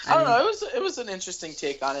 But I don't know. It was an interesting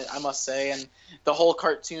take on it, I must say, and the whole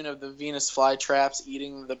cartoon of the Venus flytraps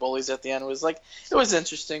eating the bullies at the end was, like, it was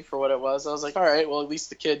interesting for what it was. I was like, all right, well, at least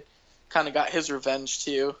the kid kind of got his revenge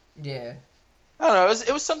too. Yeah. I don't know.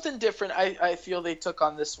 It was something different. I feel they took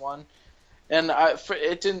on this one, and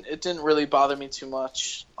it didn't really bother me too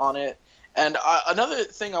much on it. And another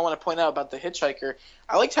thing I want to point out about the hitchhiker,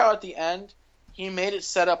 I liked how at the end he made it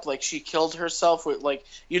set up like she killed herself with, like,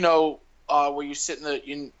 where you sit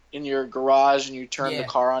in your garage and you turn the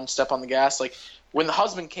car on, step on the gas. Like, when the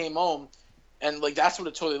husband came home, and, like, that's what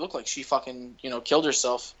it totally looked like. She fucking, killed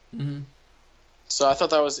herself. Mm-hmm. So I thought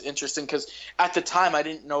that was interesting because at the time I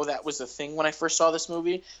didn't know that was a thing when I first saw this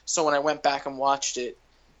movie. So when I went back and watched it,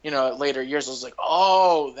 later years, I was like,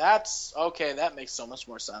 oh, that's okay. That makes so much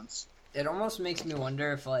more sense. It almost makes me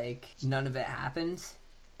wonder if, like, none of it happened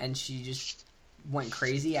and she just went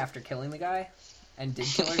crazy after killing the guy and did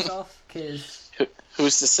kill herself. Cause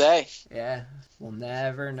who's to say? Yeah, we'll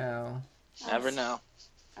never know. Never know.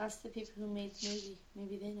 Ask the people who made the movie.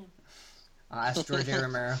 Maybe they know. Ask George A.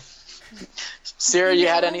 Romero. Sarah, you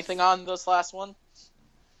had anything on this last one?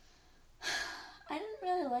 I didn't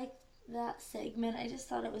really like that segment. I just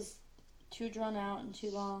thought it was too drawn out and too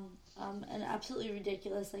long, and absolutely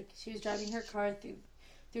ridiculous. Like, she was driving her car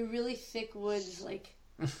through really thick woods, like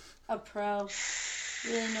a pro.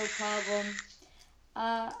 Really no problem.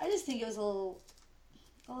 I just think it was a little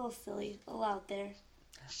silly, a little out there.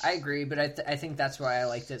 I agree, but I think that's why I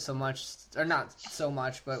liked it so much, or not so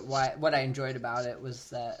much, but what I enjoyed about it was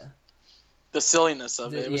that the silliness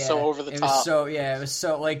of it. It was so over the top. It was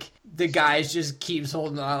so, like, the guy just keeps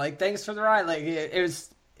holding on, like, thanks for the ride. Like, it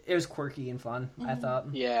was quirky and fun, I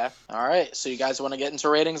thought. Yeah. All right. So you guys want to get into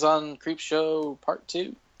ratings on Creepshow Part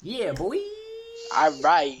 2? Yeah, boy. All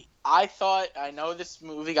right. I know this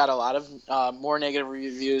movie got a lot of more negative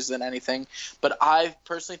reviews than anything, but I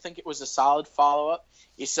personally think it was a solid follow-up.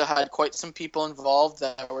 You still had quite some people involved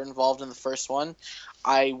that were involved in the first one.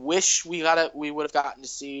 I wish we would have gotten to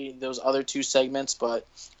see those other two segments, but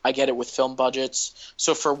I get it with film budgets.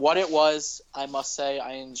 So for what it was, I must say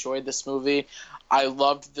I enjoyed this movie. I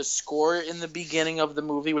loved the score in the beginning of the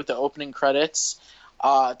movie with the opening credits.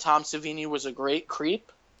 Tom Savini was a great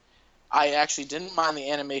creep. I actually didn't mind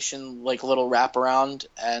the animation, like, little wraparound,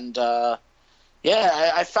 and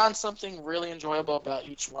I found something really enjoyable about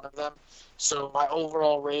each one of them. So my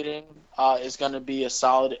overall rating is going to be a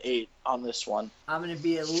solid 8 on this one. I'm going to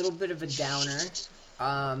be a little bit of a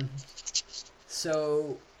downer.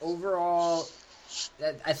 So overall,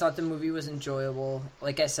 I thought the movie was enjoyable.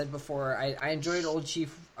 Like I said before, I enjoyed Old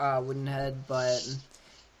Chief Woodenhead, but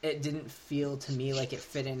it didn't feel to me like it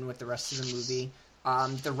fit in with the rest of the movie.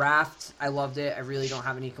 The Raft, I loved it. I really don't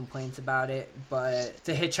have any complaints about it. But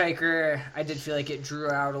The Hitchhiker, I did feel like it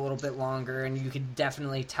drew out a little bit longer, and you could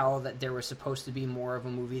definitely tell that there was supposed to be more of a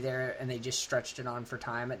movie there, and they just stretched it on for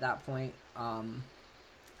time at that point.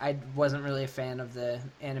 I wasn't really a fan of the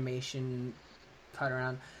animation cut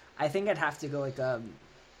around. I think I'd have to go like a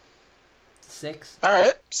 6. All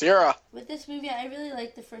right, Sierra. With this movie, I really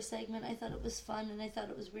liked the first segment. I thought it was fun, and I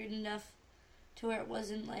thought it was weird enough to where it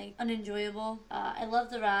wasn't, like, unenjoyable. I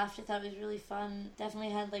loved The Raft. I thought it was really fun.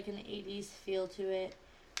 Definitely had, like, an 80s feel to it.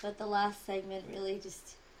 But the last segment really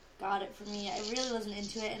just got it for me. I really wasn't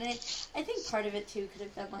into it. And I think part of it, too, could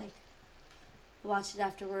have been, like, watched it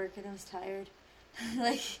after work and I was tired.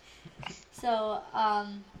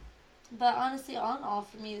 But honestly, all in all,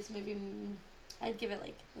 for me, this movie, I'd give it,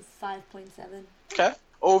 like, a 5.7. Okay.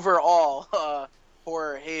 Overall,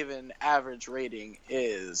 Horror Haven average rating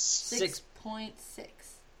is 6.6.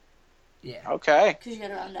 Yeah. Okay. Because you got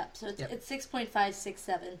to round up. So it's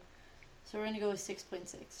 6.567. So we're going to go with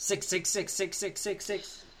 6.6.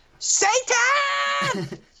 6666666.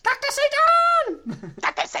 Satan! Dr. Satan!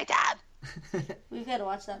 Dr. Satan! We've got to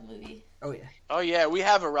watch that movie. Oh, yeah. Oh, yeah. We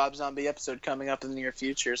have a Rob Zombie episode coming up in the near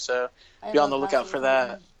future, so be on the lookout for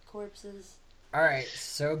that. Corpses. All right,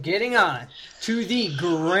 so getting on to the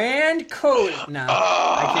Grand Code. No,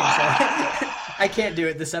 I can't say it. I can't do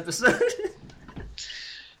it this episode.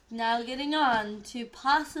 Now getting on to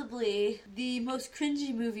possibly the most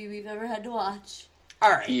cringy movie we've ever had to watch. All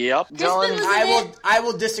right. Yep. Dylan, I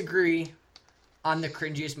will disagree on the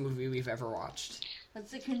cringiest movie we've ever watched.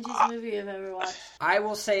 What's the cringiest movie you've ever watched? I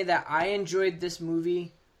will say that I enjoyed this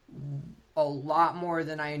movie a lot more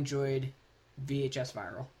than I enjoyed VHS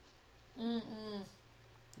Viral.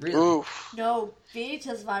 Really? Oof. No,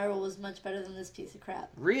 VHS Viral was much better than this piece of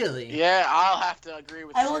crap. Really? Yeah, I'll have to agree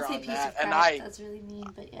with you. I won't say piece of crap. That's really mean,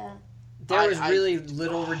 but yeah. There was really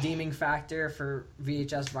little redeeming factor for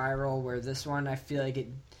VHS Viral, where this one, I feel like it...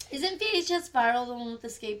 Isn't VHS Viral the one with the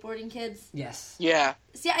skateboarding kids? Yes. Yeah.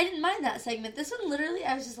 See, I didn't mind that segment. This one, literally,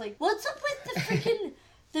 I was just like, what's up with the freaking...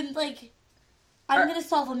 I'm gonna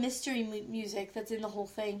solve a mystery music that's in the whole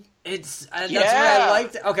thing. That's what I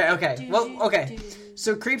liked. Okay.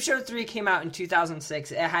 So Creepshow 3 came out in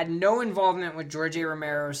 2006. It had no involvement with George A.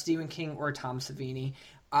 Romero, Stephen King, or Tom Savini.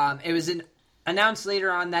 It was announced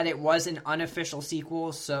later on that it was an unofficial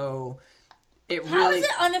sequel, so How is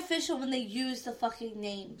it unofficial when they use the fucking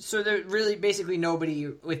name? So there really basically nobody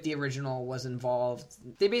with the original was involved.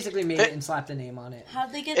 They basically made it and slapped a name on it.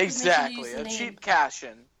 How'd they get permission to use the name? Cheap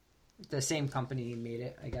cash-in. The same company made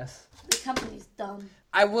it, I guess. The company's dumb.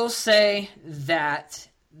 I will say that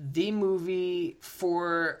the movie,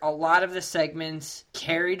 for a lot of the segments,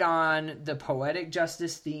 carried on the poetic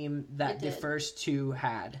justice theme that the first two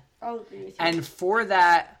had. I'll agree with you. And for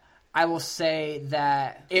that, I will say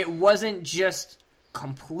that it wasn't just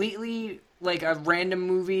completely like a random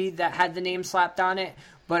movie that had the name slapped on it,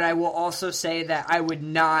 but I will also say that I would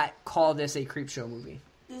not call this a Creepshow movie.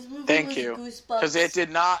 This movie Thank you. Because it did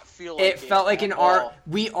not feel like it felt like an art.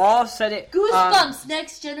 We all said it. Goosebumps,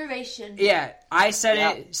 Next Generation. Yeah, I said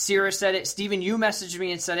it. Sierra said it. Steven, you messaged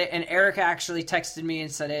me and said it. And Eric actually texted me and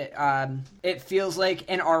said it. It feels like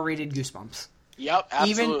an R-rated Goosebumps. Yep,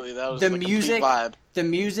 absolutely. Even that was the the music, vibe. The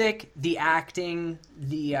music, the acting,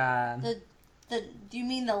 Do you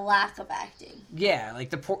mean the lack of acting? Yeah, like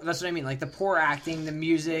that's what I mean. Like the poor acting, the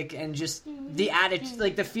music, and just the attitude,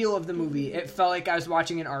 like the feel of the movie. It felt like I was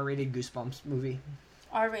watching an R-rated Goosebumps movie.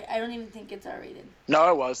 R-rated? I don't even think it's R-rated. No,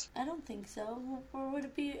 it was. I don't think so. Or would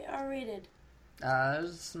it be R-rated?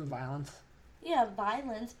 There's some violence. Yeah,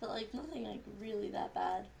 violence, but like nothing like really that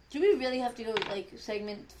bad. Do we really have to go like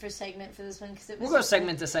segment for segment for this one? Cause we'll go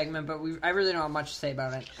segment to segment, but I really don't have much to say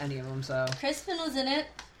about any of them. So Crispin was in it.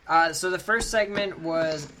 So the first segment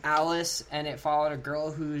was Alice, and it followed a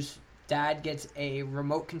girl whose dad gets a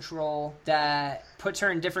remote control that puts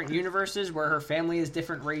her in different universes where her family is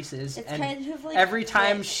different races. It's and kind of like every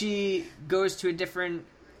time she goes to a different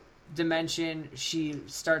dimension, she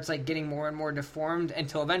starts like getting more and more deformed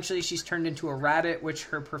until eventually she's turned into a rabbit, which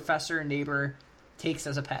her professor neighbor takes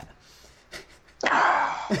as a pet.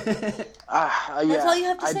 That's all you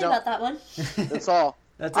have to say about that one. That's all.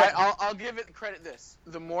 That's it. I'll give it credit this.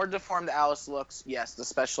 The more deformed Alice looks, yes, the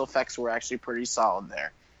special effects were actually pretty solid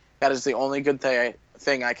there. That is the only good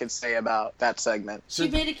thing I could say about that segment. She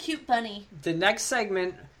made a cute bunny. The next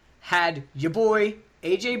segment had your boy,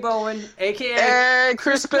 AJ Bowen, a.k.a. Hey,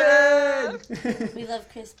 Crispin! We love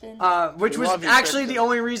Crispin. Which was actually the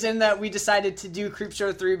only reason that we decided to do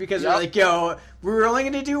Creepshow 3, because we're like, yo, we were only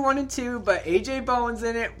going to do 1 and 2, but AJ Bowen's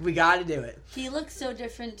in it, we got to do it. He looks so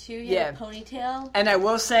different, too. He had a ponytail. And I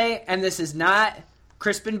will say, and this is not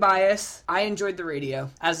Crispin bias, I enjoyed the radio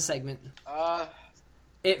as a segment.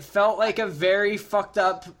 It felt like a very fucked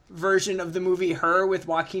up version of the movie Her with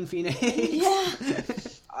Joaquin Phoenix. Yeah.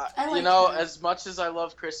 As much as I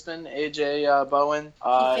love Crispin, AJ Bowen,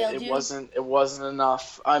 it wasn't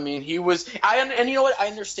enough. I mean, he was. And you know what? I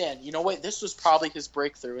understand. You know what? This was probably his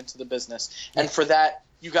breakthrough into the business, and for that,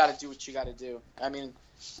 you got to do what you got to do. I mean,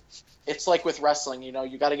 it's like with wrestling. You know,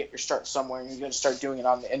 you got to get your start somewhere, and you're going to start doing it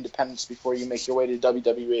on the independents before you make your way to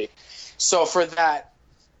WWE. So for that,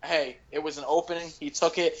 hey, it was an opening. He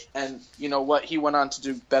took it, and you know what? He went on to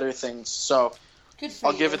do better things. So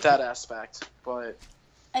I'll give it that aspect, but.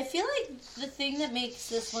 I feel like the thing that makes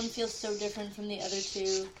this one feel so different from the other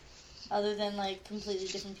two, other than like completely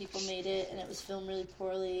different people made it and it was filmed really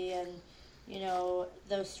poorly and, you know,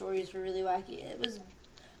 those stories were really wacky. It was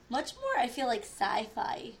much more, I feel like,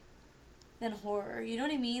 sci-fi than horror. You know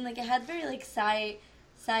what I mean? Like, it had very, like,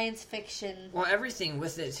 science fiction. Well, everything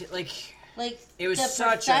with it, like it was the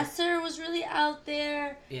professor was really out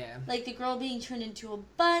there. Yeah. Like, the girl being turned into a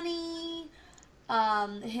bunny.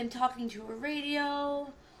 Him talking to a radio.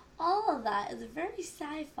 All of that is very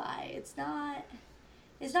sci-fi. It's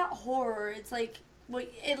not horror. It's like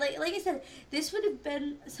like I said, this would have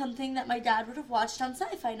been something that my dad would have watched on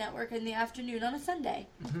Sci-Fi Network in the afternoon on a Sunday.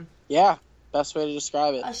 Mm-hmm. Yeah, best way to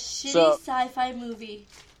describe it. A shitty sci-fi movie.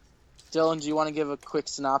 Dylan, do you want to give a quick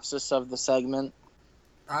synopsis of the segment?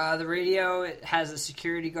 The radio, it has a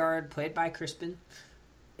security guard played by Crispin,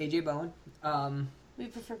 AJ Bowen. We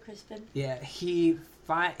prefer Crispin. Yeah, he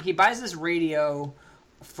buys this radio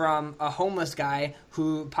from a homeless guy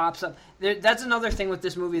who pops up. That's another thing with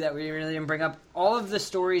this movie that we really didn't bring up. All of the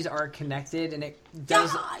stories are connected, and it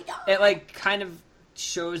does it like kind of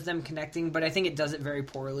shows them connecting, but I think it does it very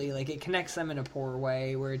poorly. Like, it connects them in a poor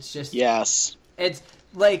way where it's just it's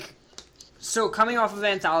like, so coming off of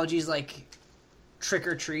anthologies like Trick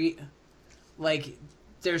or Treat, like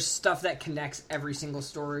there's stuff that connects every single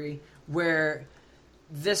story, where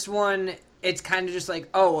this one, it's kind of just like,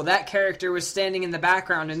 oh, well, that character was standing in the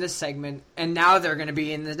background in this segment, and now they're going to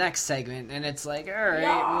be in the next segment. And it's like, all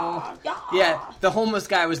right, yeah, the homeless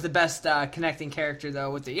guy was the best connecting character, though,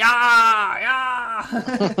 with the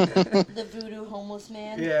the voodoo homeless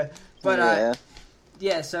man. Yeah. But,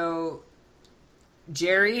 so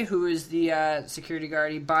Jerry, who is the security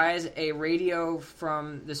guard, he buys a radio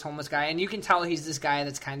from this homeless guy, and you can tell he's this guy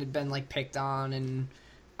that's kind of been like picked on and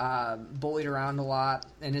bullied around a lot,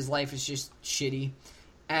 and his life is just shitty.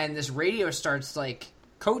 And this radio starts like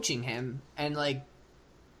coaching him and like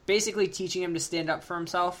basically teaching him to stand up for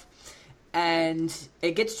himself. And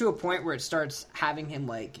it gets to a point where it starts having him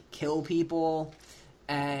like kill people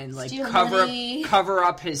and like cover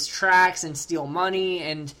up his tracks and steal money,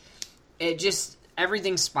 and it just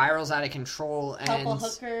everything spirals out of control. And help a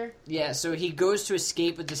hooker. Yeah, so he goes to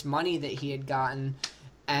escape with this money that he had gotten,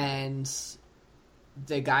 and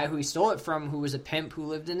the guy who he stole it from, who was a pimp who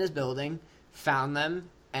lived in his building, found them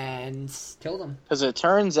and killed him. Because it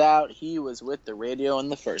turns out he was with the radio in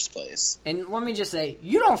the first place. And let me just say,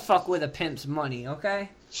 you don't fuck with a pimp's money, okay?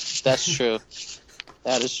 That's true.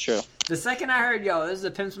 That is true. The second I heard, yo, this is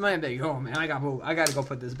a pimp's money, I'm like, oh man, I gotta go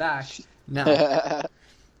put this back. No.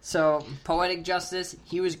 So, poetic justice,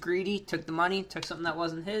 he was greedy, took the money, took something that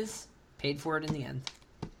wasn't his, paid for it in the end.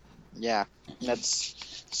 Yeah,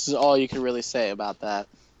 this is all you can really say about that.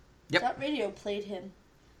 Yep. That radio played him.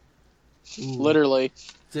 Ooh. Literally.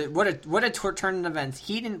 What a turn in events.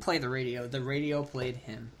 He didn't play the radio played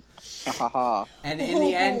him. And in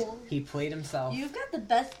the end, he played himself. You've got the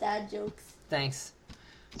best dad jokes. Thanks.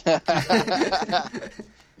 All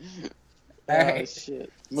right. Shit.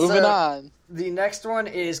 Moving on. The next one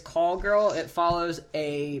is Call Girl. It follows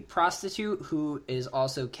a prostitute who is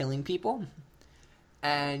also killing people.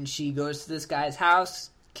 And she goes to this guy's house,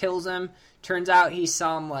 kills him. Turns out he's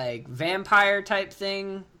some, like, vampire type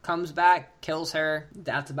thing. Comes back, kills her.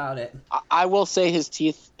 That's about it. I will say his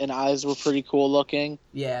teeth and eyes were pretty cool looking.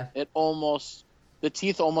 Yeah. The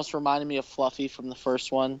teeth almost reminded me of Fluffy from the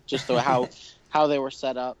first one. Just how they were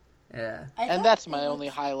set up. Yeah. And that's my only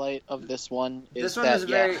highlight of this one. This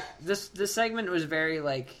segment was very,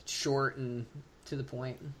 like, short and to the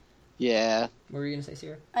point. Yeah. What were you going to say,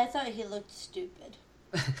 Sierra? I thought he looked stupid.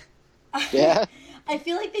 Yeah? I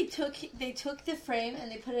feel like they took the frame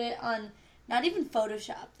and they put it on, not even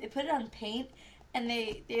Photoshop, they put it on paint, and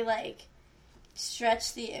they like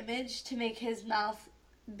stretched the image to make his mouth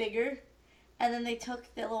bigger, and then they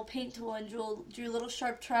took the little paint tool and drew little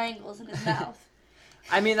sharp triangles in his mouth.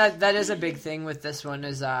 I mean, that is a big thing with this one,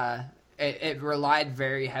 is it relied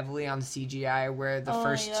very heavily on CGI, where the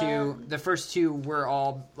first two were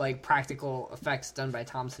all like practical effects done by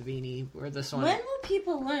Tom Savini. Where this one, when will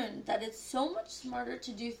people learn that it's so much smarter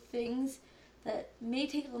to do things that may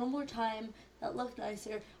take a little more time, that look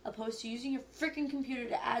nicer, opposed to using your freaking computer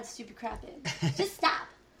to add stupid crap in? Just stop.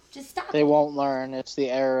 Just stop. They won't learn. It's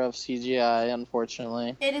the era of CGI,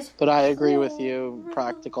 unfortunately. It is. But I agree with you.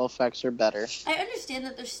 Practical effects are better. I understand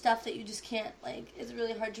that there's stuff that you just can't, like, it's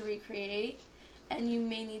really hard to recreate, and you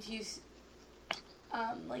may need to use,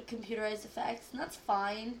 like, computerized effects, and that's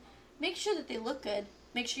fine. Make sure that they look good.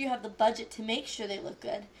 Make sure you have the budget to make sure they look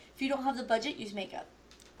good. If you don't have the budget, use makeup.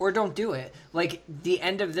 Or don't do it. Like, the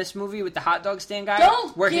end of this movie with the hot dog stand guy.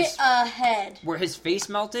 Don't get ahead. Where his face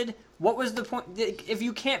melted. What was the point? If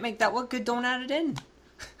you can't make that look good, don't add it in.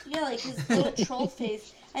 Yeah, like his little troll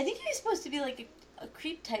face. I think he was supposed to be like a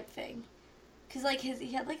creep type thing. Because like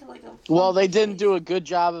he had like a Well, they didn't do a good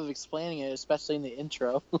job of explaining it, especially in the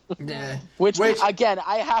intro. Yeah. Which, again,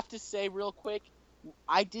 I have to say real quick,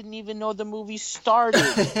 I didn't even know the movie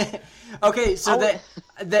started. Okay, so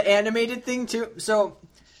the animated thing too. So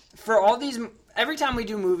for all these, every time we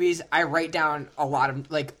do movies, I write down a lot of,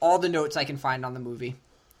 like, all the notes I can find on the movie.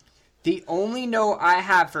 The only note I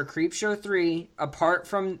have for Creepshow 3, apart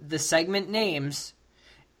from the segment names,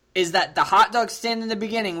 is that the hot dog stand in the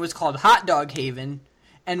beginning was called Hot Dog Haven,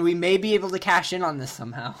 and we may be able to cash in on this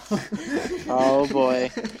somehow. Oh,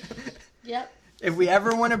 boy. Yep. If we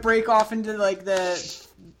ever want to break off into, like,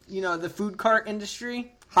 the food cart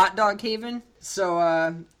industry, Hot Dog Haven.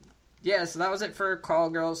 So, yeah, so that was it for Call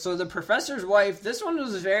Girl. So the professor's wife, this one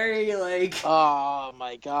was very, like... Oh,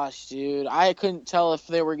 my gosh, dude. I couldn't tell if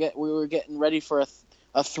we were getting ready for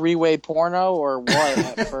a three-way porno or what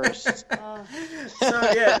at first.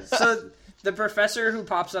 So the professor who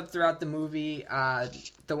pops up throughout the movie,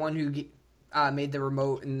 the one who made the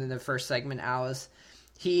remote in the first segment, Alice,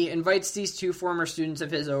 he invites these two former students of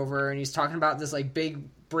his over, and he's talking about this, like, big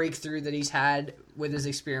breakthrough that he's had with his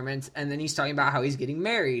experiments, and then he's talking about how he's getting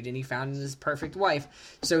married and he found his perfect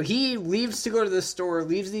wife. So he leaves to go to the store,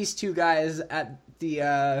 leaves these two guys at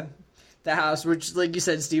the house, which, like you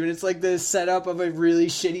said, Steven, it's like the setup of a really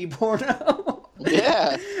shitty porno.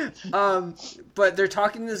 Yeah. But they're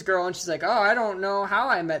talking to this girl, and she's like, oh, I don't know how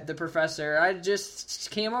I met the professor. I just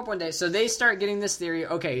came up one day. So they start getting this theory,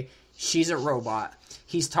 okay, she's a robot.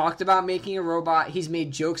 He's talked about making a robot. He's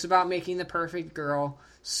made jokes about making the perfect girl.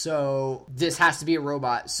 So this has to be a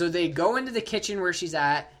robot. So they go into the kitchen where she's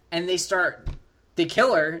at, and they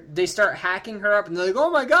kill her. They start hacking her up, and they're like, oh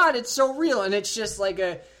my god, it's so real. And it's just like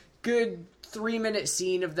a good 3-minute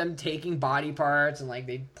scene of them taking body parts, and like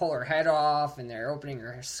they pull her head off, and they're opening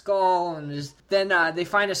her skull, and then they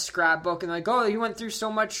find a scrapbook, and like, oh, you went through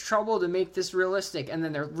so much trouble to make this realistic. And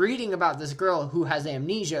then they're reading about this girl who has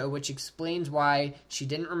amnesia, which explains why she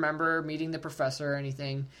didn't remember meeting the professor or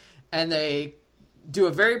anything. And they do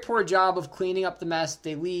a very poor job of cleaning up the mess.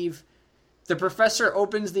 They leave. The professor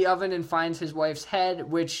opens the oven and finds his wife's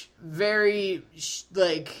head, which very,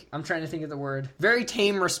 I'm trying to think of the word, very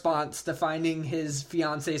tame response to finding his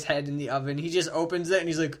fiance's head in the oven. He just opens it and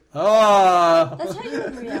he's like, oh. That's how you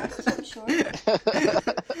would react, I'm sure.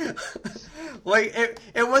 Like,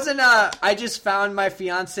 it wasn't I just found my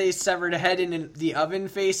fiance's severed head in the oven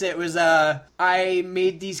face. It was I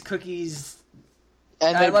made these cookies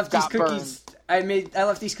and I left these cookies. Burned. I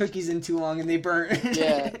left these cookies in too long and they burnt.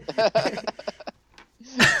 Yeah.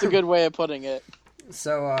 It's a good way of putting it.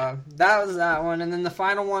 So that was that one. And then the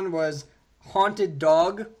final one was Haunted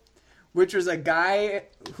Dog, which was a guy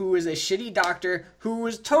who was a shitty doctor who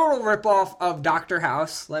was total ripoff of Dr.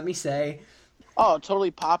 House, let me say. Oh,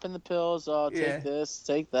 totally popping the pills. Oh, take this,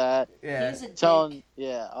 take that. Yeah. Telling,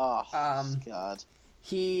 yeah. Oh, God.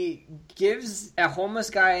 He gives a homeless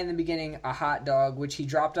guy in the beginning a hot dog, which he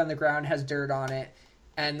dropped on the ground, has dirt on it,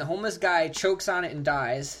 and the homeless guy chokes on it and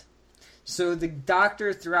dies. So the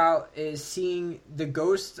doctor throughout is seeing the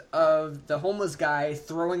ghost of the homeless guy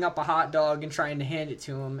throwing up a hot dog and trying to hand it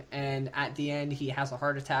to him, and at the end he has a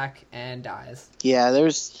heart attack and dies. Yeah,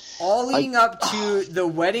 there's... All leading up to the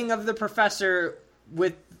wedding of the professor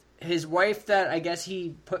with his wife that I guess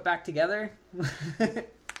he put back together.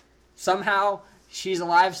 Somehow... She's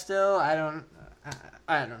alive still. I don't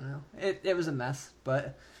know. It was a mess,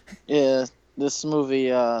 but yeah, this movie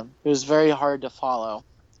it was very hard to follow.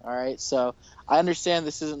 All right, so I understand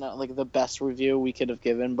this isn't like the best review we could have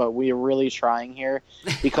given, but we are really trying here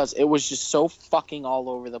because it was just so fucking all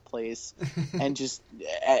over the place, and just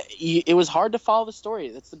it was hard to follow the story.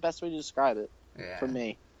 That's the best way to describe it for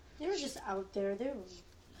me. They were just out there.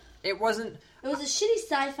 It wasn't. It was a shitty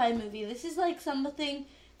sci-fi movie. This is like something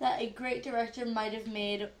that a great director might have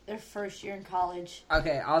made their first year in college.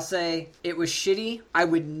 Okay, I'll say it was shitty. I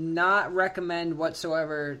would not recommend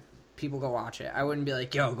whatsoever people go watch it. I wouldn't be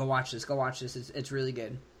like, yo, go watch this. It's really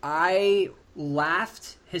good. I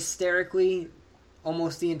laughed hysterically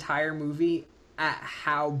almost the entire movie at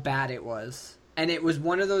how bad it was. And it was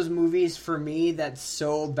one of those movies for me that's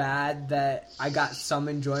so bad that I got some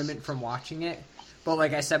enjoyment from watching it. But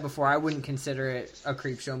like I said before, I wouldn't consider it a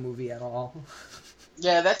Creepshow movie at all.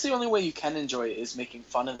 Yeah, that's the only way you can enjoy it is making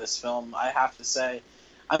fun of this film, I have to say.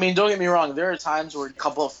 I mean, don't get me wrong, there are times where a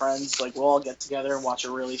couple of friends, like, we'll all get together and watch a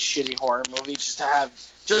really shitty horror movie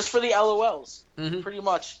just for the LOLs, pretty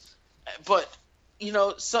much. But, you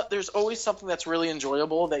know, there's always something that's really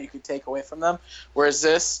enjoyable that you could take away from them. Whereas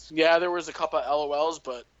this, yeah, there was a couple of LOLs,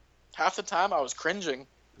 but half the time I was cringing.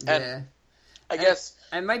 And yeah. I guess...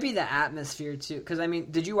 It might be the atmosphere, too, because, I mean,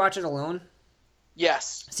 did you watch it alone?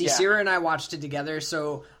 Yes. See, yeah. Sarah and I watched it together,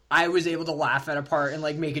 so I was able to laugh at a part and,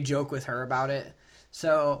 like, make a joke with her about it.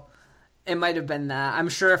 So it might have been that. I'm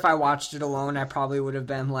sure if I watched it alone, I probably would have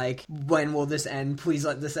been like, when will this end? Please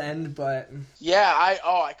let this end. But yeah,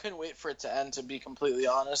 I couldn't wait for it to end, to be completely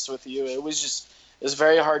honest with you. It was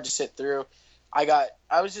very hard to sit through. I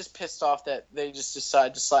was just pissed off that they just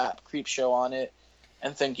decided to slap Creepshow on it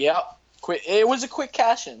and think, quit. It was a quick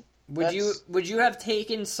cash-in. Would you have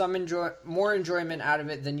taken some more enjoyment out of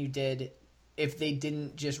it than you did if they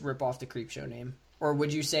didn't just rip off the Creepshow name? Or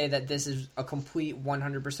would you say that this is a complete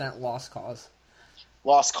 100% lost cause?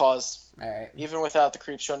 Lost cause. All right. Even without the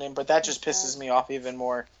Creepshow name, but that just pisses me off even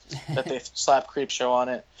more that they slapped Creepshow on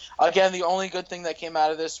it. Again, the only good thing that came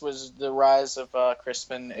out of this was the rise of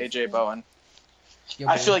Crispin A.J. Bowen.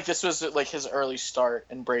 I feel like this was like his early start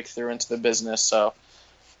and breakthrough into the business. So,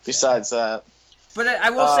 besides that. But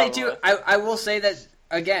I will say, too, I will say that,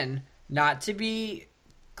 again, not to be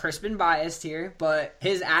Crispin biased here, but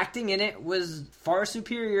his acting in it was far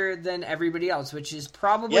superior than everybody else, which is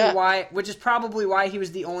probably why he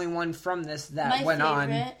was the only one from this that went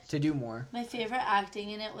on to do more. My favorite acting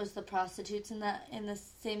in it was the prostitutes in the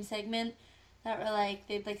same segment that were like,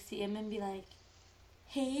 they'd like see him and be like,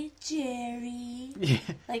 "Hey, Jerry." Yeah.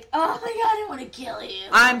 Like, "Oh my god, I want to kill you.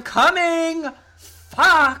 I'm coming.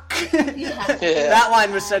 Fuck." Yeah. That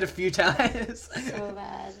line was said a few times. So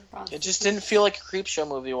bad. It just didn't feel like a Creepshow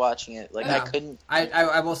movie watching it. Like, no. I couldn't.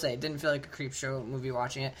 I will say, it didn't feel like a Creepshow movie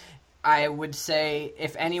watching it. I would say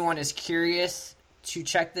if anyone is curious to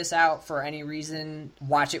check this out for any reason,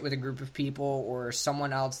 watch it with a group of people or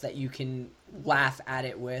someone else that you can laugh at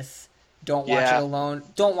it with. Don't watch it alone.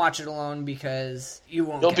 Don't watch it alone because you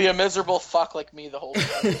won't. You'll be a miserable fuck like me the whole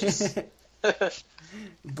time.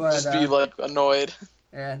 Just be like annoyed.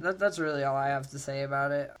 Yeah, that's really all I have to say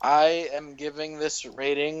about it. I am giving this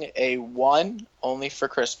rating a 1 only for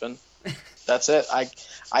Crispin. That's it.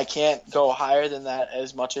 I can't go higher than that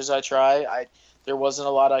as much as I try. There wasn't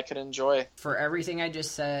a lot I could enjoy. For everything I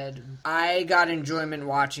just said, I got enjoyment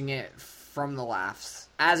watching it from the laughs.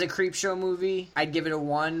 As a Creepshow movie, I'd give it a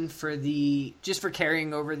 1 for just for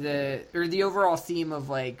carrying over the overall theme of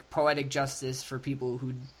like poetic justice for people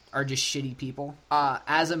who are just shitty people.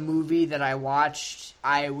 As a movie that I watched,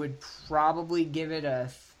 I would probably give it a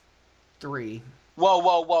 3.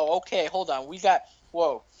 Whoa. Okay, hold on.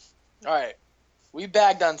 All right. We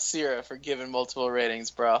bagged on Sierra for giving multiple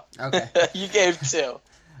ratings, bro. Okay. You gave 2.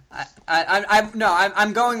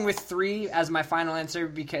 I'm going with 3 as my final answer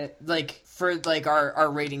because, like, for like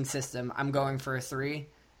our rating system, I'm going for a 3.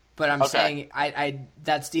 But I'm saying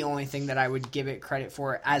that's the only thing that I would give it credit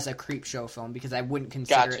for as a Creepshow film because I wouldn't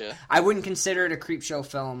consider it. I wouldn't consider it a Creepshow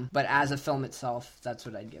film, but as a film itself, that's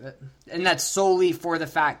what I'd give it. And that's solely for the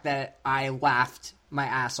fact that I laughed my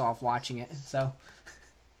ass off watching it. So.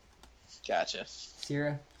 Gotcha.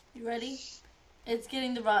 Sierra? You ready? It's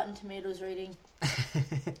getting the Rotten Tomatoes rating.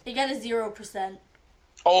 It got a 0%.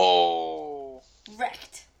 Oh.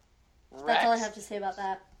 Wrecked. That's all I have to say about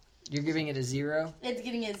that. You're giving it a 0? It's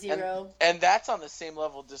giving it 0. And that's on the same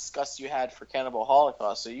level of disgust you had for Cannibal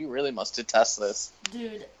Holocaust, so you really must detest this.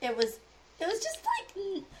 Dude, it was just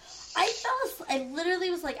like... I literally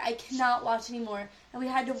was like, I cannot watch anymore. And we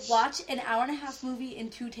had to watch an hour-and-a-half movie in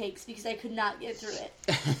 2 takes because I could not get through it.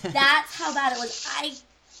 That's how bad it was. I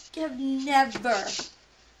have never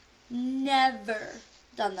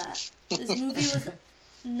done that. This movie was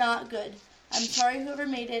not good. I'm sorry whoever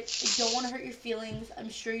made it. I don't want to hurt your feelings. I'm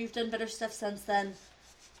sure you've done better stuff since then.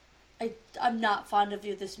 I'm not fond of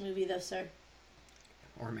this movie, though, sir.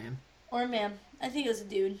 Or ma'am. Or ma'am. I think it was a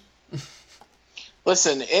dude.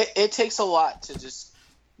 Listen, it takes a lot to just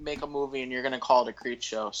make a movie and you're going to call it a creep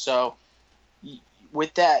show. So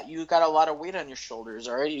with that, you got a lot of weight on your shoulders,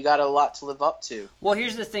 all right? You got a lot to live up to. Well,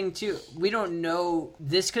 here's the thing, too. We don't know.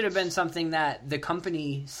 This could have been something that the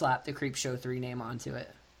company slapped the Creepshow 3 name onto it.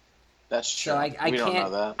 That's true. So we don't know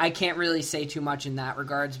that. I can't really say too much in that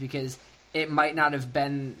regards because it might not have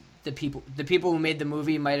been the people who made the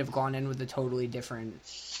movie might have gone in with a totally different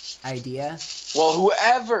idea. Well,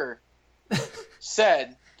 whoever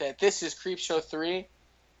said that this is Creepshow 3,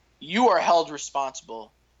 you are held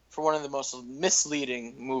responsible for one of the most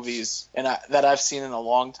misleading movies that I've seen in a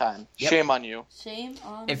long time. Yep. Shame on you. Shame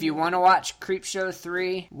on If you want to watch Creepshow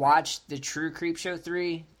 3, watch the true Creepshow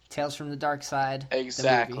 3, Tales from the Dark Side.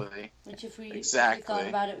 Exactly. Which if we thought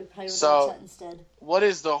about it, we probably would watch that instead. What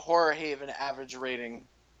is the Horror Haven average rating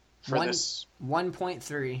for this?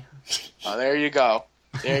 1.3. Oh, there you go.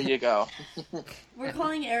 There you go. We're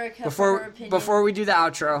calling Erica for her opinion. Before we do the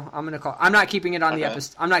outro, I'm not keeping it on the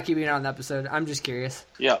episode. I'm not keeping it on the episode. I'm just curious.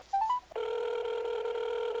 Yep.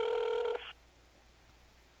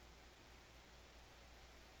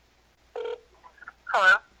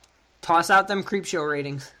 Hello? Toss out them Creepshow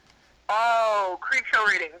ratings. Oh, Creepshow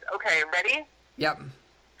ratings. Okay, ready? Yep.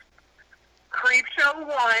 Creepshow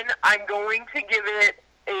 1, I'm going to give it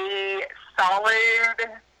a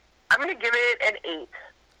solid... I'm going to give it an 8.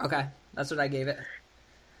 Okay, that's what I gave it.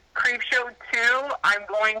 Creepshow 2, I'm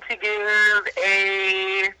going to give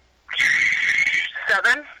a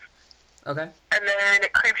 7. Okay. And then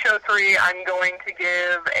Creepshow 3, I'm going to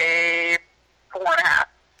give a 4.5.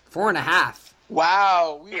 4.5.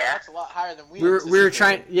 Wow, that's a lot higher than we were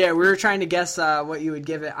trying. Yeah, we were trying to guess what you would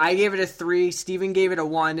give it. I gave it a 3. Steven gave it a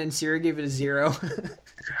 1, and Sierra gave it a 0.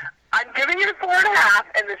 I'm giving it a 4.5,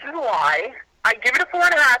 and this is why. I give it a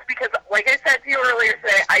 4.5 because, like I said to you earlier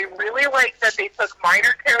today, I really like that they took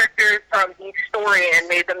minor characters from each story and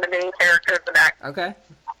made them the main characters in that. Okay.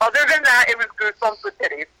 Other than that, it was Goosebumps with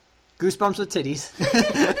titties. Goosebumps with titties.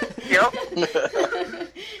 Yep.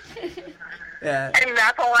 Yeah. And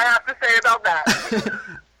that's all I have to say about that.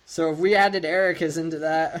 So if we added Erica's into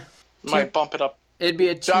that... Might bump it up. It'd be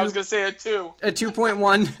a 2. So I was going to say a 2. A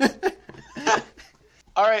 2.1.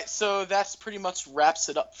 All right, so that's pretty much wraps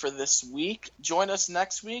it up for this week. Join us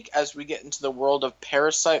next week as we get into the world of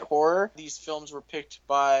Parasite horror. These films were picked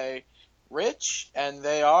by Rich, and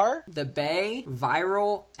they are... The Bay,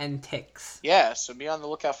 Viral, and Ticks. Yeah, so be on the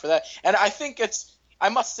lookout for that. And I think I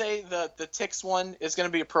must say the Ticks one is going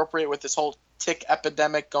to be appropriate with this whole tick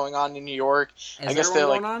epidemic going on in New York. I guess they're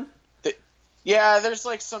going on? Yeah, there's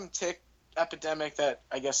like some tick epidemic that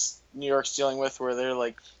I guess New York's dealing with, where they're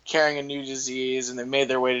like carrying a new disease and they made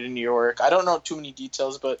their way to New York. I don't know too many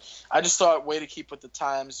details, but I just thought way to keep with the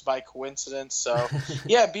times by coincidence. So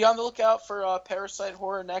yeah, be on the lookout for Parasite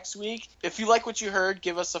Horror next week. If you like what you heard,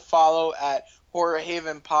 give us a follow at Horror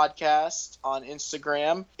Haven Podcast on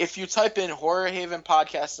Instagram. If you type in Horror Haven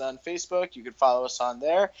Podcast on Facebook, you can follow us on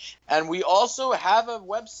there. And we also have a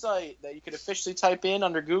website that you can officially type in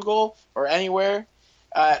under Google or anywhere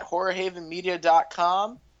at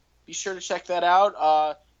horrorhavenmedia.com. Be sure to check that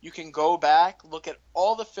out. You can go back, look at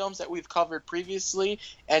all the films that we've covered previously,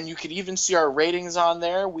 and you can even see our ratings on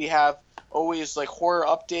there. We have always like horror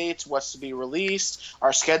updates, what's to be released,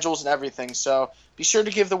 our schedules and everything. So be sure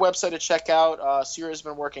to give the website a check out. Sierra's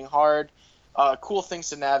been working hard. Cool things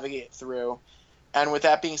to navigate through. And with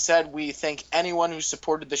that being said, we thank anyone who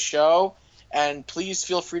supported the show, and please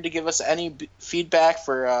feel free to give us any feedback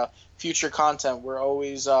for future content. We're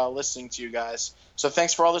always listening to you guys. So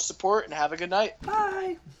thanks for all the support, and have a good night.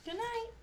 Bye. Good night.